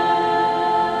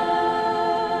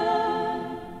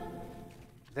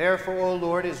 Therefore, O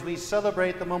Lord, as we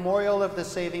celebrate the memorial of the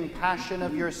saving passion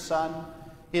of your Son,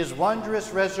 his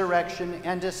wondrous resurrection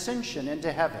and ascension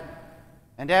into heaven,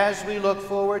 and as we look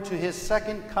forward to his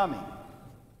second coming,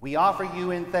 we offer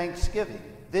you in thanksgiving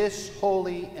this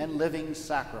holy and living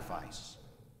sacrifice.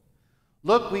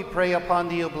 Look, we pray, upon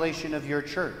the oblation of your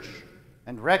church,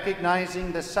 and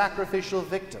recognizing the sacrificial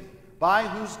victim by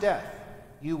whose death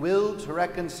you willed to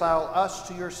reconcile us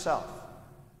to yourself,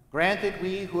 grant that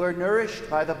we who are nourished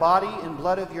by the body and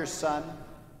blood of your Son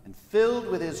and filled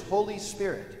with his Holy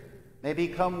Spirit may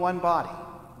become one body,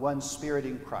 one spirit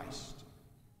in Christ.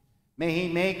 May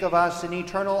he make of us an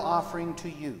eternal offering to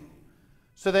you,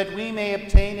 so that we may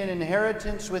obtain an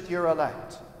inheritance with your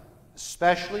elect,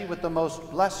 especially with the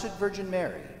most blessed Virgin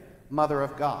Mary, Mother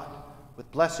of God,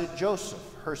 with blessed Joseph,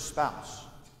 her spouse,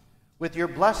 with your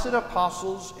blessed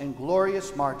apostles and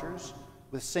glorious martyrs,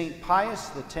 with St.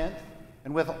 Pius X,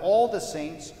 and with all the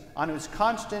saints on whose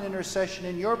constant intercession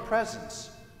in your presence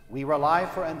we rely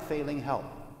for unfailing help.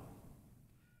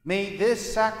 May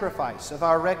this sacrifice of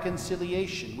our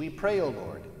reconciliation, we pray, O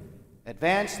Lord,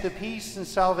 advance the peace and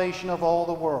salvation of all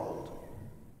the world.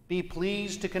 Be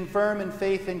pleased to confirm in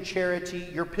faith and charity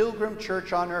your pilgrim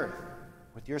church on earth,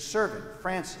 with your servant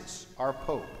Francis, our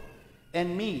Pope,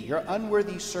 and me, your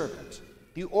unworthy servant,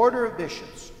 the order of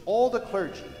bishops, all the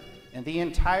clergy, and the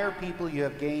entire people you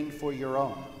have gained for your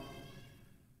own.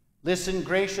 Listen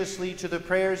graciously to the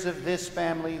prayers of this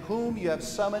family, whom you have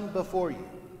summoned before you.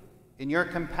 In your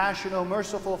compassion, O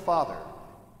merciful Father,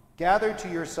 gather to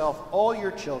yourself all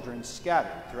your children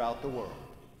scattered throughout the world.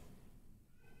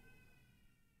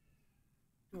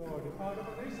 To our departed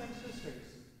brothers and sisters,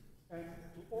 and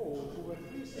to all who were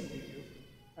pleasing with you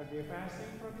as they are passing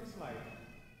from this life,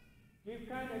 give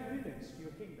kind admittance to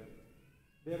your kingdom.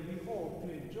 There we hope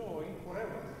to enjoy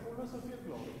forever the fullness of your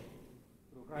glory.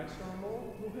 Through Christ our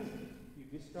Lord, through him you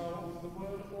bestow on the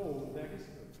world all that is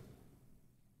good.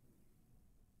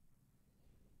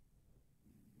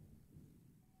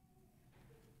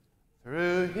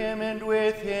 Through him and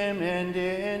with him and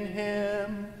in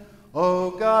him,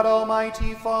 O God,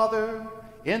 Almighty Father,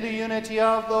 in the unity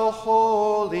of the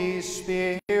Holy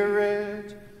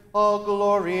Spirit, all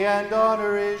glory and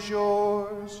honor is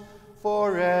yours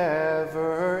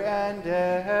forever and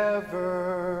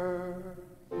ever.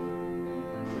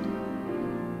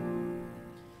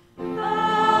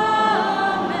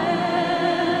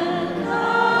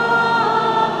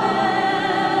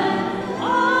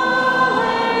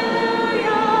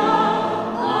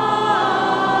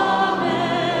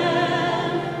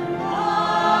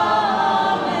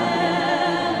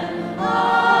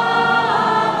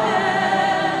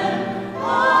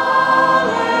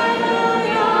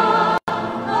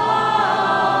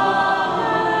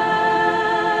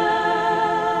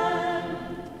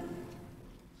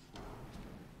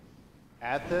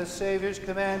 Savior's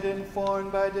command,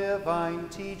 informed by divine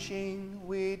teaching,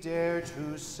 we dare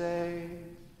to say,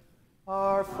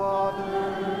 Our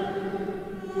Father,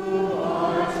 who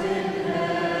art in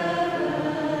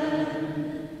heaven,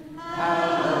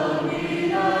 hallowed be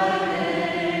thy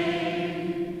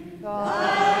name.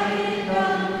 Thy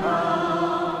kingdom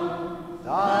come,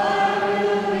 thy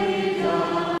will be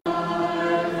done on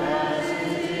earth as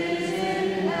it is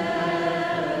in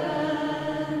heaven.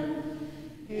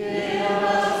 Give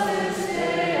us this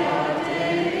day our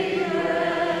daily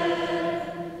bread,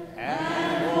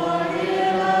 and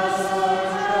forgive us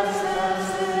our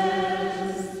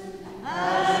trespasses,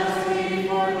 as we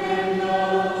forgive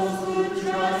those who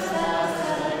trespass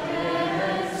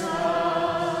against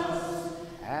us.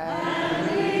 And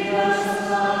lead us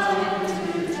not into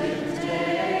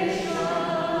temptation,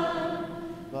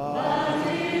 but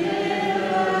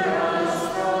deliver us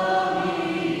from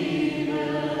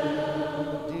evil.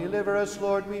 Deliver us,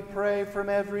 Lord, we pray, from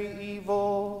every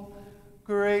evil.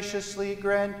 Graciously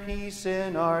grant peace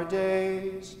in our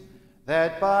days,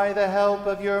 that by the help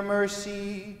of your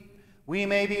mercy we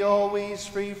may be always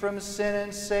free from sin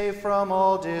and safe from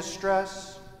all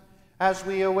distress, as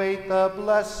we await the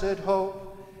blessed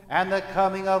hope and the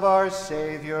coming of our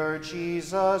Savior,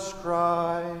 Jesus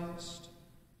Christ.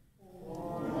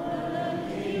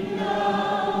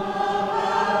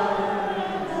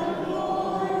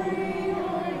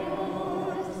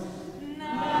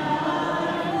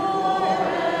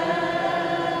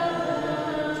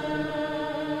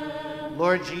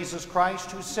 Lord Jesus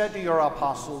Christ, who said to your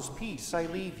apostles, Peace I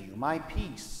leave you, my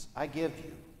peace I give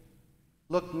you,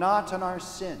 look not on our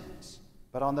sins,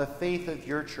 but on the faith of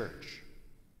your church,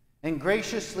 and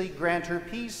graciously grant her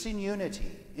peace and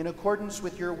unity in accordance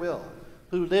with your will,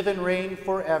 who live and reign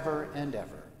forever and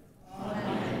ever.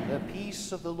 Amen. The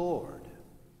peace of the Lord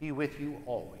be with you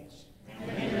always.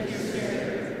 And with your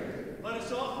spirit. Let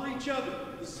us offer each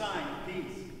other the sign of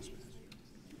peace.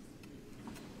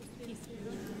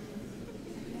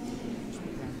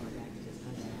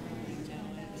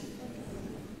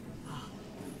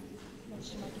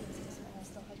 Much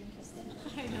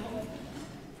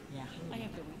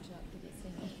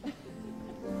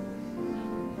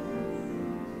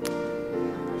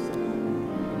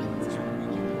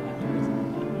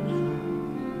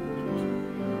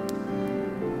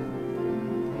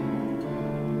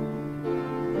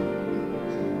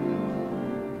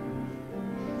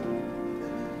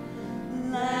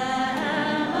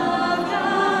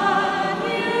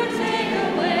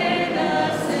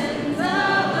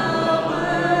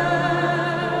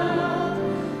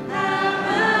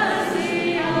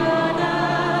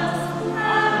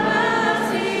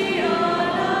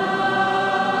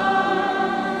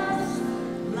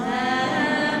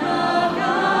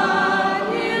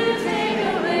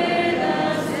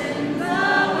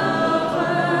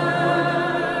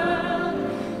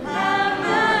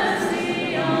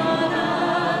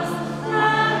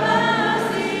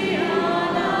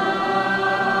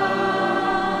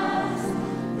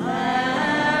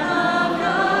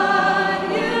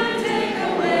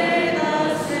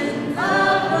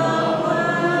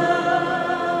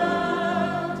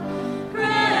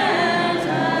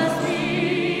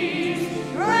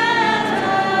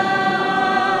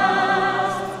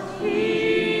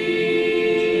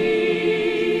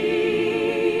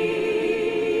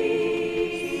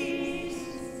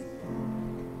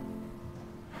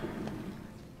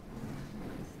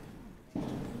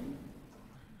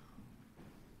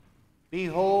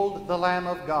Lamb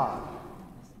of God.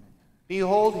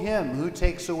 Behold him who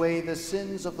takes away the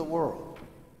sins of the world.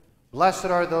 Blessed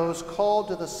are those called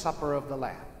to the supper of the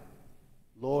Lamb.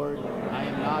 Lord, I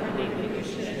am not worthy that you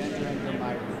should enter into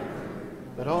my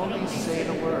room, but only say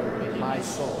the word, and my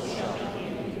soul shall be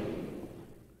healed.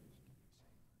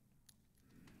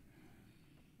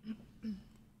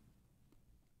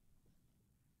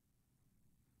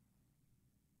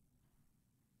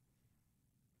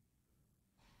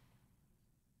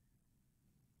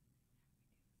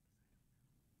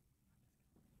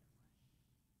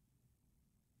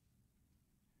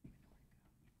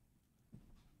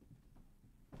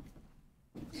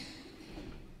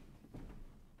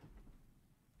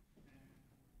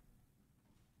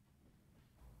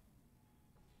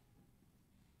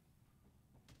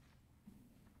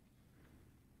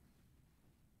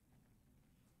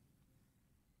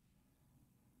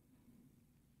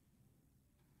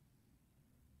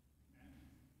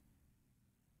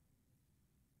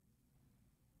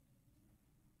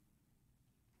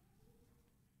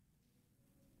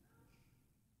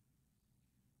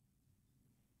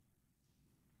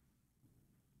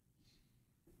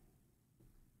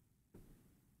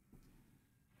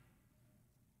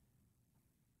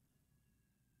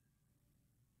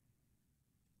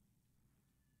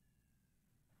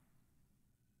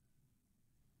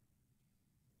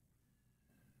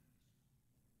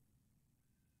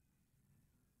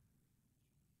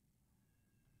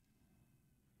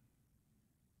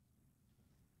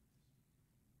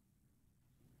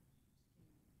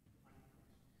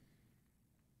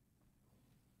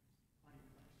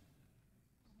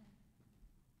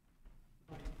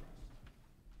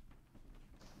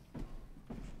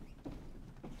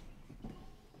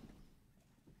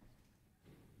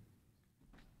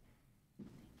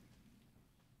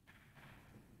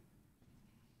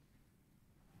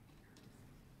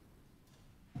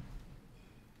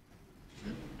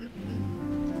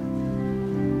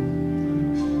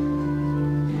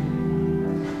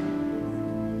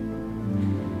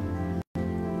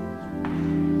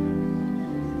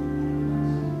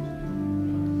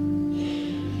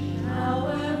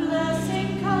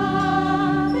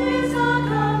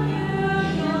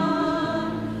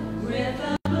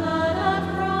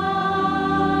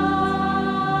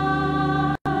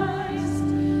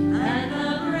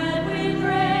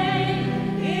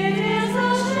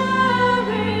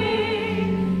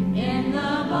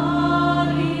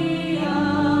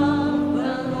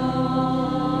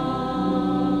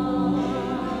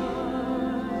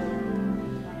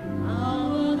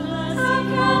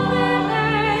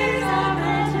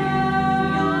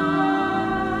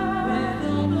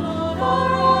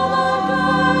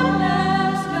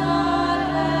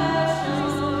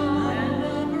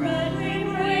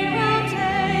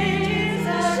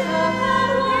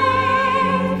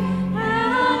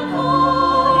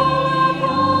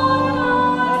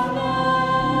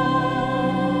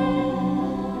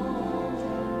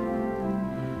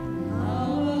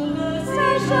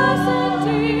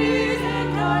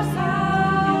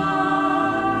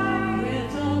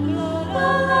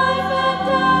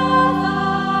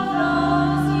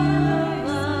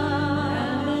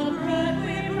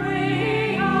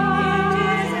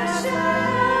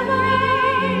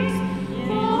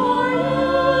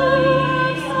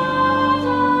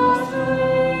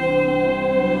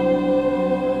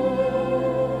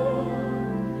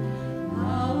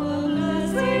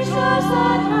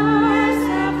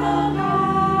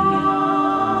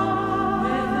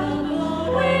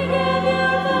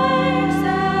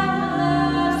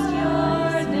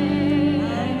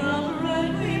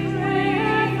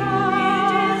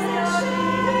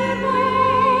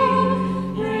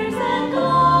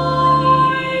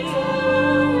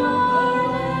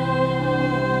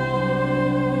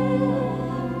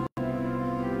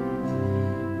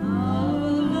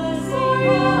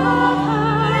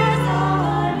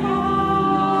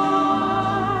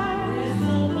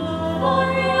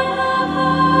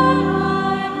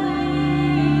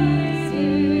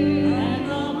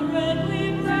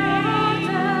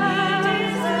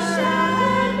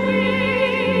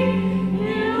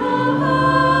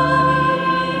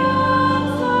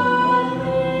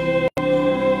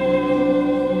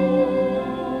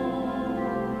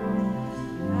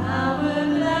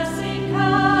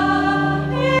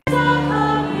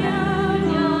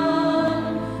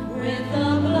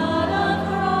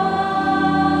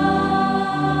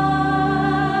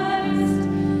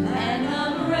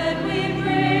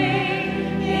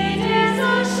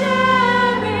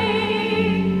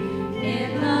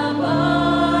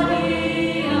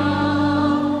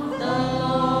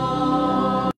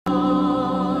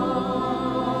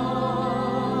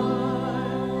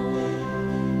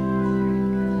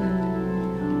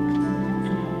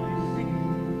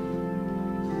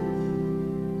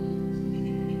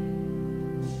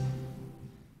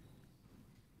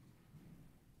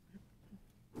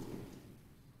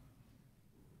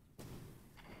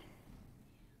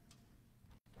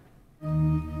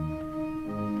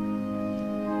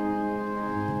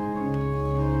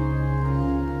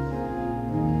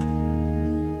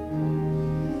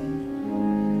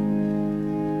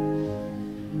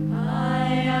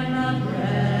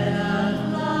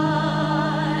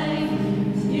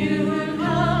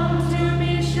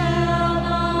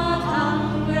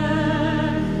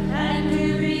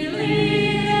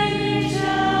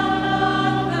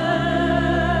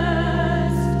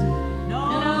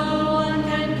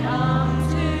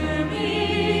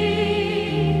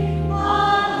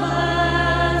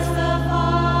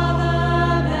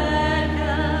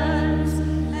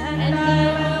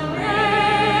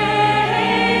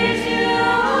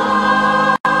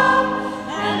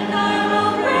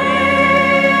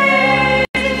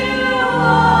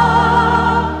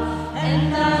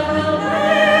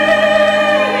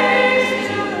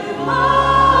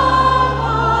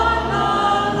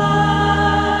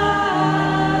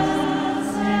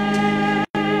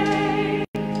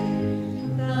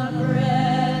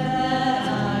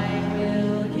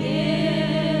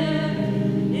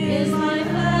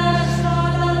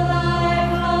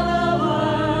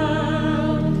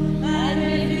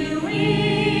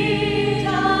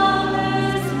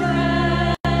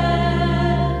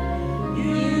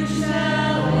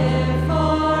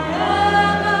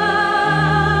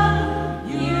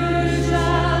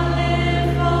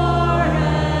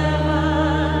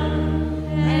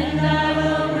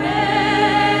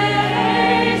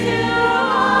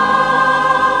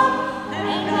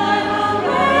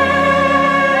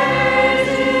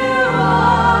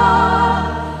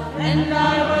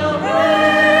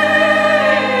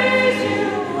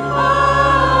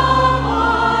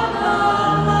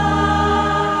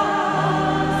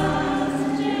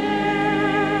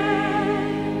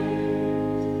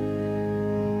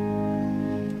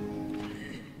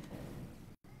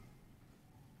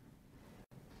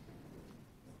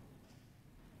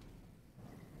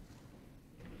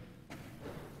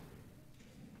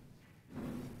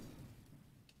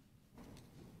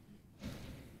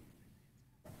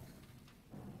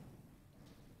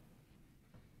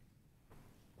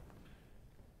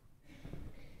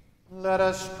 Let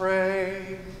us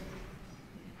pray.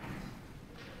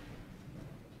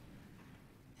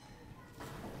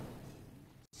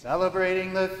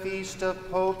 Celebrating the feast of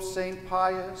Pope St.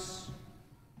 Pius,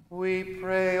 we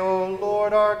pray, O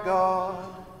Lord our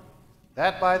God,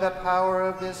 that by the power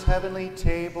of this heavenly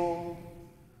table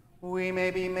we may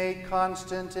be made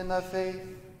constant in the faith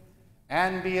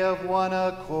and be of one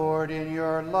accord in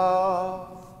your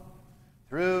love.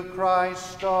 Through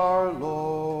Christ our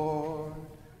Lord.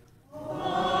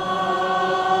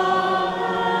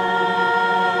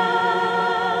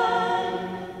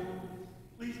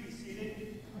 Please be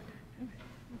seated.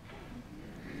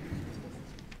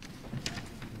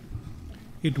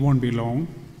 It won't be long.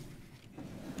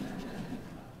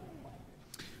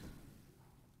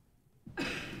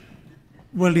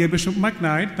 Well, dear Bishop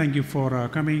McKnight, thank you for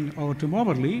coming over to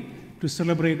Moberly to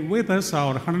celebrate with us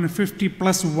our 150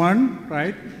 plus one,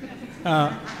 right?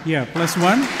 Yeah, plus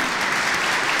one.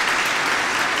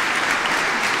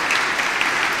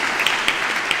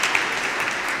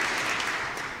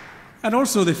 And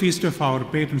also the feast of our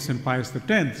patron St. Pius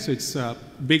X. So it's a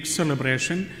big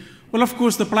celebration. Well, of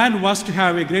course, the plan was to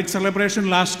have a great celebration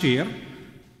last year.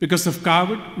 Because of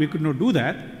COVID, we could not do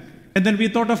that. And then we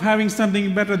thought of having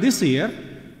something better this year.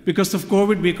 Because of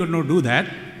COVID, we could not do that.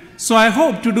 So I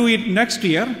hope to do it next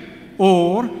year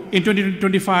or in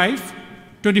 2025,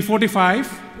 2045,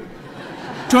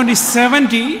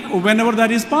 2070, or whenever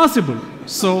that is possible.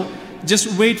 So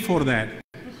just wait for that.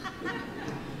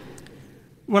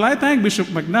 Well, I thank Bishop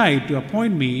McKnight to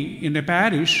appoint me in a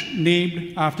parish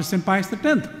named after St. Pius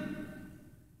X.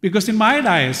 Because in my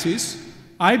diocese,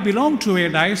 I belong to a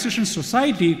diocesan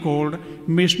society called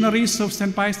Missionaries of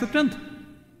St. Pius X.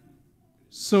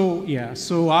 So, yeah,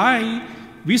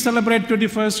 we celebrate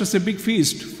 21st as a big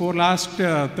feast for last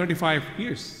 35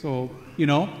 years. So, you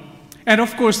know, and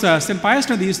of course, St.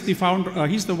 Pius X is the founder,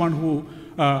 he's the one who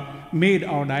made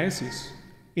our diocese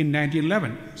in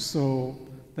 1911. So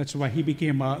that's why he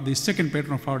became the second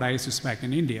patron of our diocese back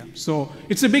in India. So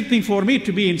it's a big thing for me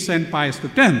to be in St. Pius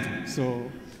X.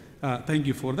 So thank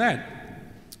you for that.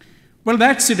 Well,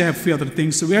 that's it. I have a few other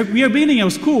things. So we are beginning our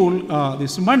school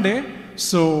this Monday.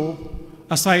 So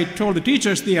as I told the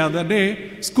teachers the other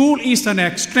day, school is an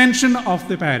extension of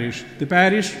the parish.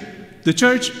 The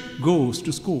church goes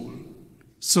to school.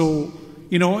 So,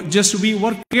 you know, just we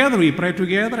work together, we pray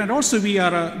together, and also we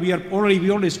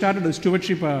already started the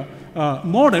stewardship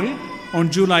model on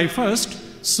July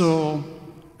 1st. So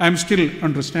I'm still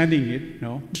understanding it.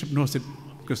 No, Bishop knows it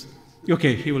because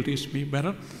okay, he will teach me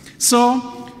better.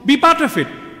 So be part of it.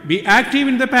 Be active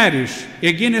in the parish.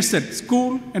 Again, I said,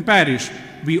 school and parish,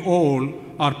 we all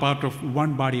are part of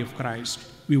one body of Christ.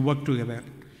 We work together.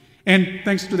 And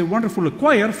thanks to the wonderful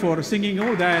choir for singing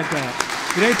all that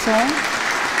great song.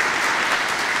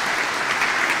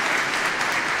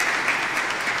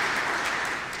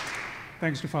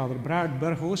 Thanks to Father Brad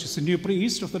Burhos, he's a new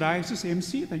priest of the diocese,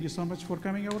 MC. Thank you so much for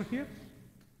coming over here.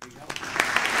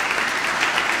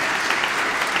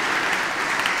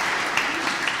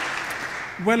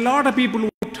 Well, a lot of people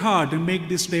worked hard to make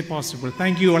this day possible.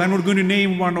 Thank you all. I'm not going to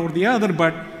name one or the other,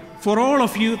 but for all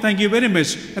of you, thank you very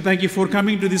much. And thank you for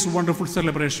coming to this wonderful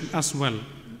celebration as well.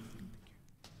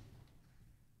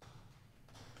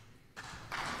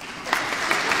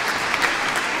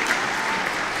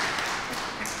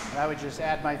 And I would just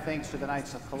add my thanks to the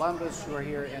Knights of Columbus who are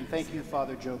here, and thank you,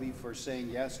 Father Joby, for saying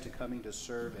yes to coming to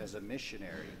serve as a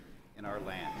missionary in our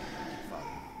land. Thank you, Father.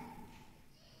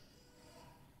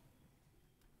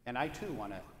 And I too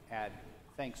want to add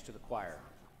thanks to the choir.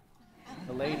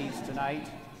 The ladies tonight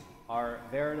are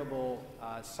veritable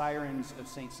sirens of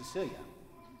St. Cecilia.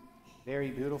 Very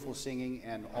beautiful singing,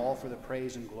 and all for the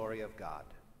praise and glory of God.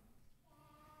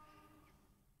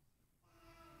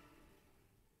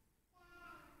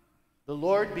 The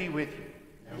Lord be with you.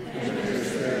 And with your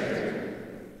spirit.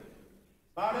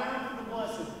 Bow down for the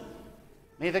blessing.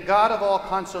 May the God of all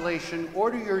consolation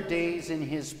order your days in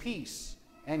his peace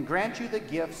and grant you the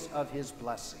gifts of his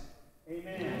blessing.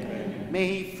 Amen. May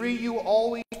he free you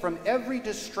always from every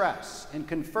distress and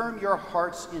confirm your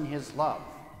hearts in his love.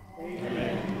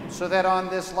 Amen. So that on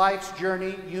this life's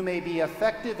journey you may be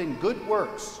effective in good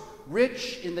works,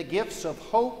 rich in the gifts of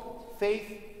hope,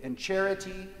 faith, and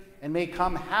charity, and may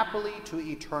come happily to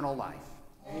eternal life.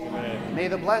 Amen. May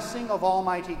the blessing of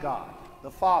Almighty God,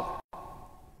 the Father,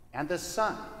 and the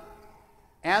Son,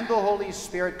 and the Holy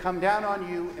Spirit come down on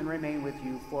you and remain with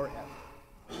you forever.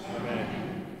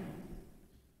 Amen.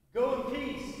 Go in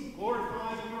peace,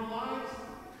 glorifying your lives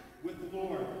with the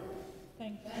Lord.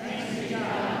 Thanks be to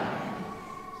God.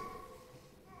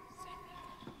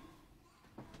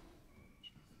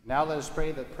 Now let us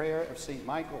pray the prayer of St.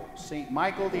 Michael. St.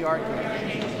 Michael the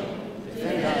Archangel,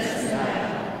 defend us in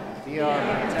battle. Be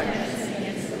our protection